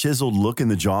get a chiseled look in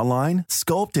the jawline?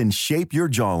 Sculpt and shape your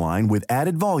jawline with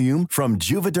added volume from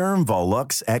Juvederm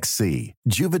Volux XC.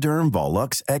 Juvederm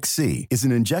Volux XC is an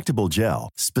injectable gel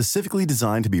specifically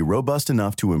designed to be robust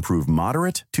enough to improve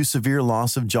moderate to severe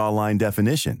loss of jawline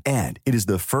definition. And it is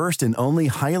the first and only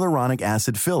hyaluronic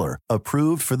acid filler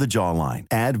approved for the jawline.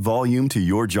 Add volume to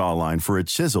your jawline for a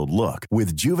chiseled look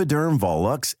with Juvederm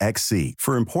Volux XC.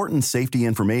 For important safety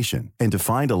information and to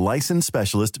find a licensed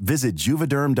specialist, visit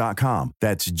Juvederm.com.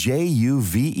 That's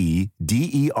Juvederm.com.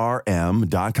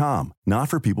 Not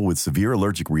for people with severe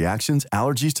allergic reactions,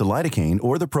 allergies to lidocaine,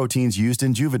 or the proteins used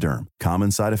in Juvederm.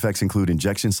 Common side effects include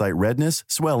injection site redness,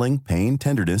 swelling, pain,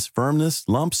 tenderness, firmness,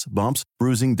 lumps, bumps,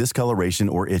 bruising, discoloration,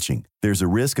 or itching. There's a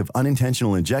risk of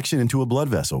unintentional injection into a blood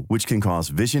vessel, which can cause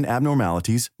vision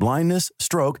abnormalities, blindness,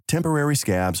 stroke, temporary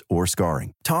scabs, or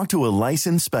scarring. Talk to a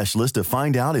licensed specialist to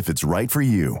find out if it's right for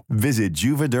you. Visit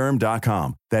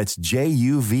Juvederm.com. That's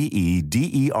Juvederm.com.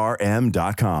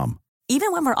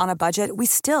 Even when we're on a budget, we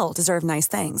still deserve nice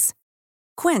things.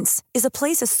 Quince is a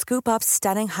place to scoop up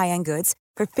stunning high-end goods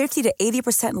for 50 to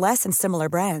 80% less than similar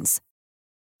brands.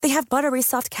 They have buttery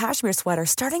soft cashmere sweaters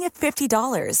starting at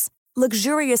 $50,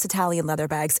 luxurious Italian leather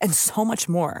bags, and so much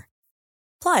more.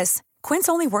 Plus, Quince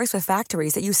only works with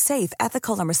factories that use safe,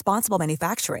 ethical, and responsible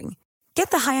manufacturing.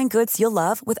 Get the high-end goods you'll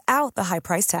love without the high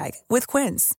price tag with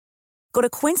Quince. Go to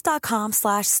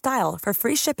quince.com/style for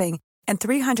free shipping and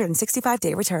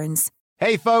 365-day returns.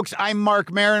 Hey, folks, I'm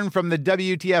Mark Maron from the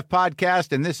WTF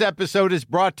Podcast, and this episode is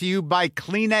brought to you by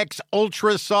Kleenex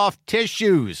Ultra Soft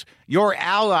Tissues, your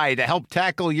ally to help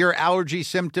tackle your allergy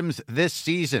symptoms this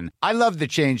season. I love the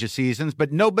change of seasons,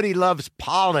 but nobody loves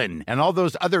pollen and all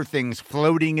those other things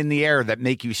floating in the air that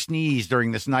make you sneeze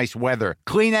during this nice weather.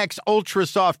 Kleenex Ultra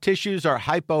Soft Tissues are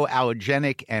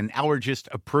hypoallergenic and allergist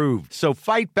approved, so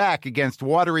fight back against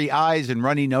watery eyes and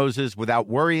runny noses without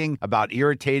worrying about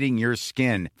irritating your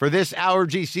skin. For this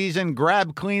allergy season,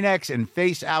 grab Kleenex and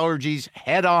face allergies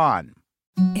head on.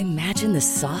 Imagine the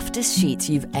softest sheets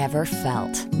you've ever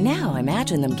felt. Now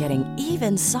imagine them getting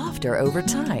even softer over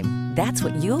time. That's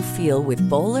what you'll feel with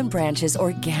Boll & Branch's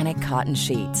organic cotton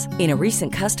sheets. In a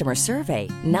recent customer survey,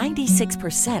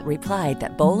 96% replied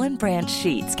that Boll & Branch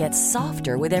sheets get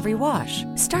softer with every wash.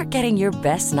 Start getting your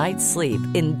best night's sleep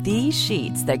in these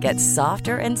sheets that get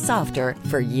softer and softer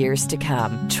for years to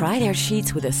come. Try their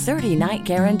sheets with a 30-night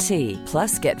guarantee.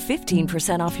 Plus, get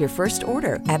 15% off your first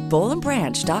order at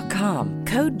bollandbranch.com.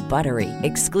 Code BUTTERY.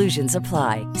 Exclusions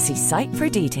apply. See site for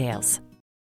details.